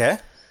 maybe. Okay.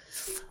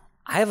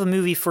 I have a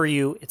movie for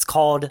you. It's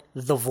called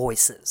The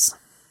Voices.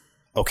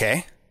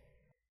 Okay.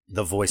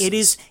 The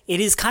Voices. It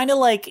is kind of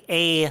like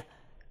a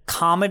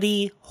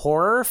comedy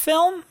horror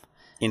film.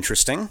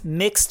 Interesting.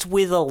 Mixed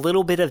with a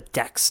little bit of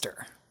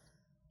Dexter.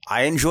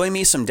 I enjoy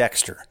me some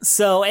Dexter.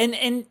 So,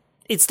 and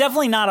it's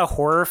definitely not a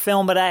horror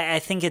film, but I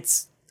think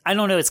it's, I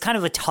don't know, it's kind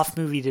of a tough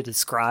movie to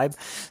describe.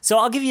 So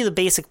I'll give you the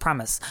basic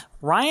premise.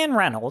 Ryan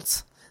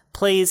Reynolds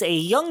plays a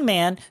young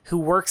man who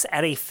works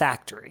at a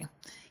factory.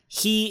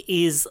 He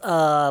is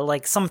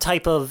like some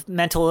type of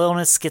mental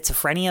illness,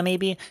 schizophrenia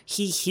maybe.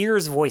 He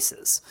hears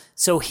voices.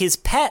 So his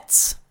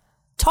pets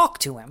talk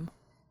to him.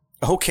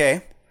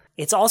 Okay.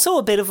 It's also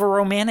a bit of a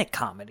romantic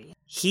comedy.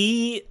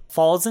 He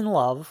falls in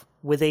love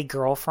with a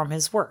girl from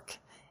his work.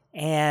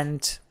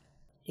 And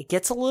it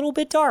gets a little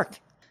bit dark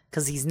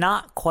because he's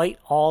not quite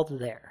all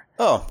there.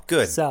 Oh,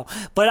 good. So,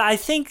 but I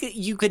think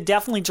you could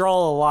definitely draw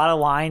a lot of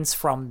lines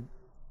from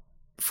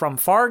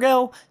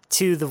Fargo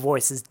to The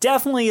Voices.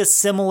 Definitely a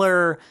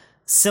similar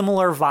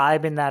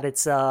vibe in that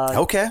it's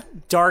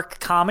dark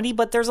comedy,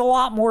 but there's a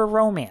lot more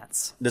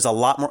romance. There's a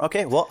lot more.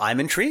 Okay, well, I'm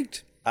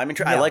intrigued. Yeah.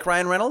 I like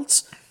Ryan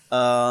Reynolds.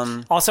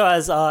 Also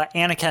has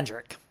Anna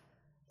Kendrick.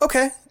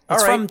 Okay. All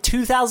It's right. from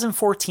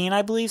 2014,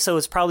 I believe, so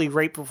it's probably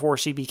right before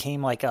she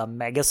became like a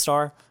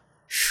megastar.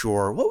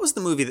 Sure. What was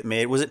the movie that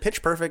made... Was it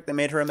Pitch Perfect that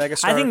made her a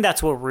megastar? I think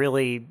that's what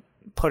really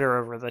put her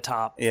over the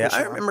top. Yeah, for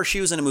sure. I remember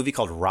she was in a movie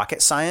called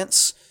Rocket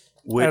Science,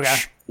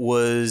 which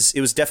was...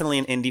 It was definitely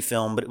an indie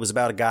film, but it was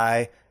about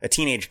a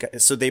teenage guy.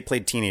 So they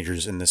played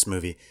teenagers in this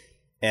movie.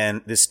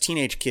 And this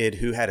teenage kid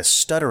who had a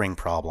stuttering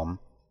problem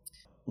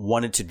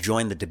wanted to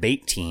join the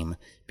debate team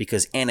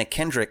because Anna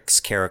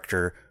Kendrick's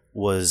character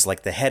was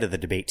like the head of the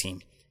debate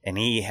team. And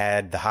he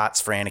had the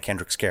hots for Anna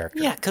Kendrick's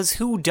character. Yeah, because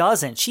who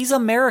doesn't? She's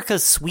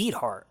America's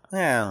sweetheart.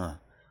 Yeah.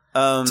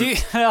 Dude,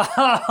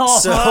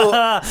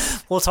 So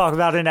we'll talk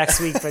about it next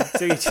week. But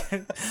dude,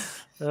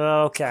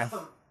 okay.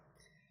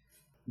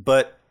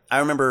 But I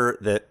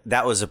remember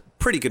that was a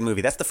pretty good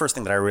movie. That's the first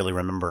thing that I really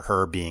remember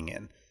her being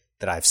in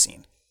that I've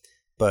seen.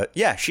 But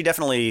yeah, she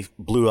definitely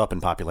blew up in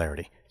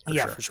popularity.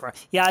 For sure.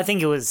 Yeah, I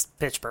think it was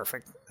Pitch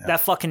Perfect. Yeah.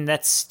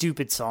 That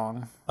stupid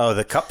song. Oh,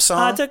 the Cup song?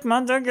 I took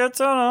my tickets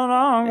a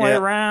long way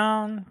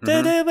around.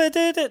 Dude.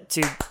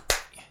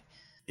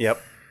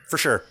 Yep, for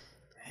sure.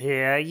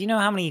 Yeah, you know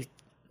how many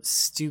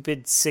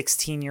stupid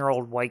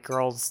 16-year-old white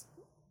girls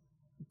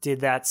did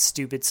that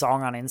stupid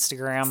song on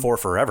Instagram? For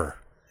forever.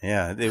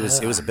 Yeah, it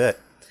was a bit.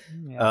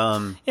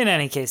 Yeah. In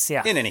any case,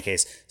 yeah. In any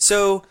case.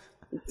 So,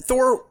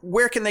 Thor,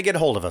 where can they get a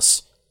hold of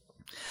us?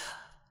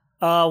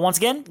 Once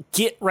again,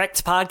 Get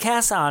Wrecked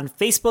Podcast on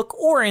Facebook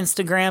or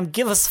Instagram.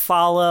 Give us a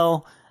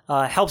follow.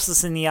 Helps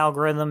us in the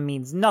algorithm,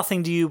 means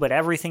nothing to you, but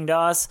everything to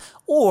us.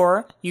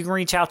 Or you can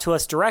reach out to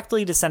us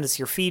directly to send us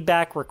your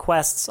feedback,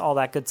 requests, all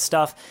that good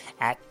stuff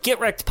at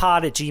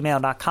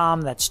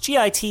getwreckedpod@gmail.com. That's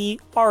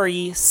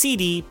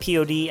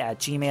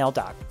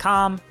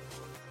GITRECDPOD@gmail.com.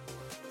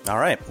 All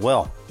right.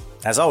 Well,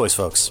 as always,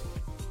 folks,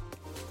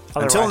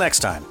 until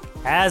next time.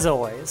 As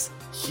always.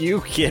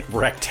 You get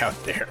wrecked out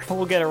there.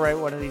 We'll get it right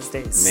one of these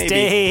days. Maybe.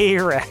 Stay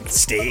wrecked.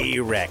 Stay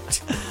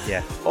wrecked.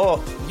 Yeah.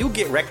 Oh, you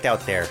get wrecked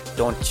out there,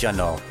 don't you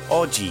know?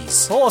 Oh,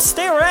 geez. Oh,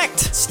 stay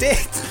wrecked.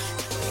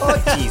 Oh,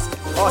 geez.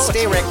 Oh,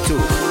 stay wrecked, too.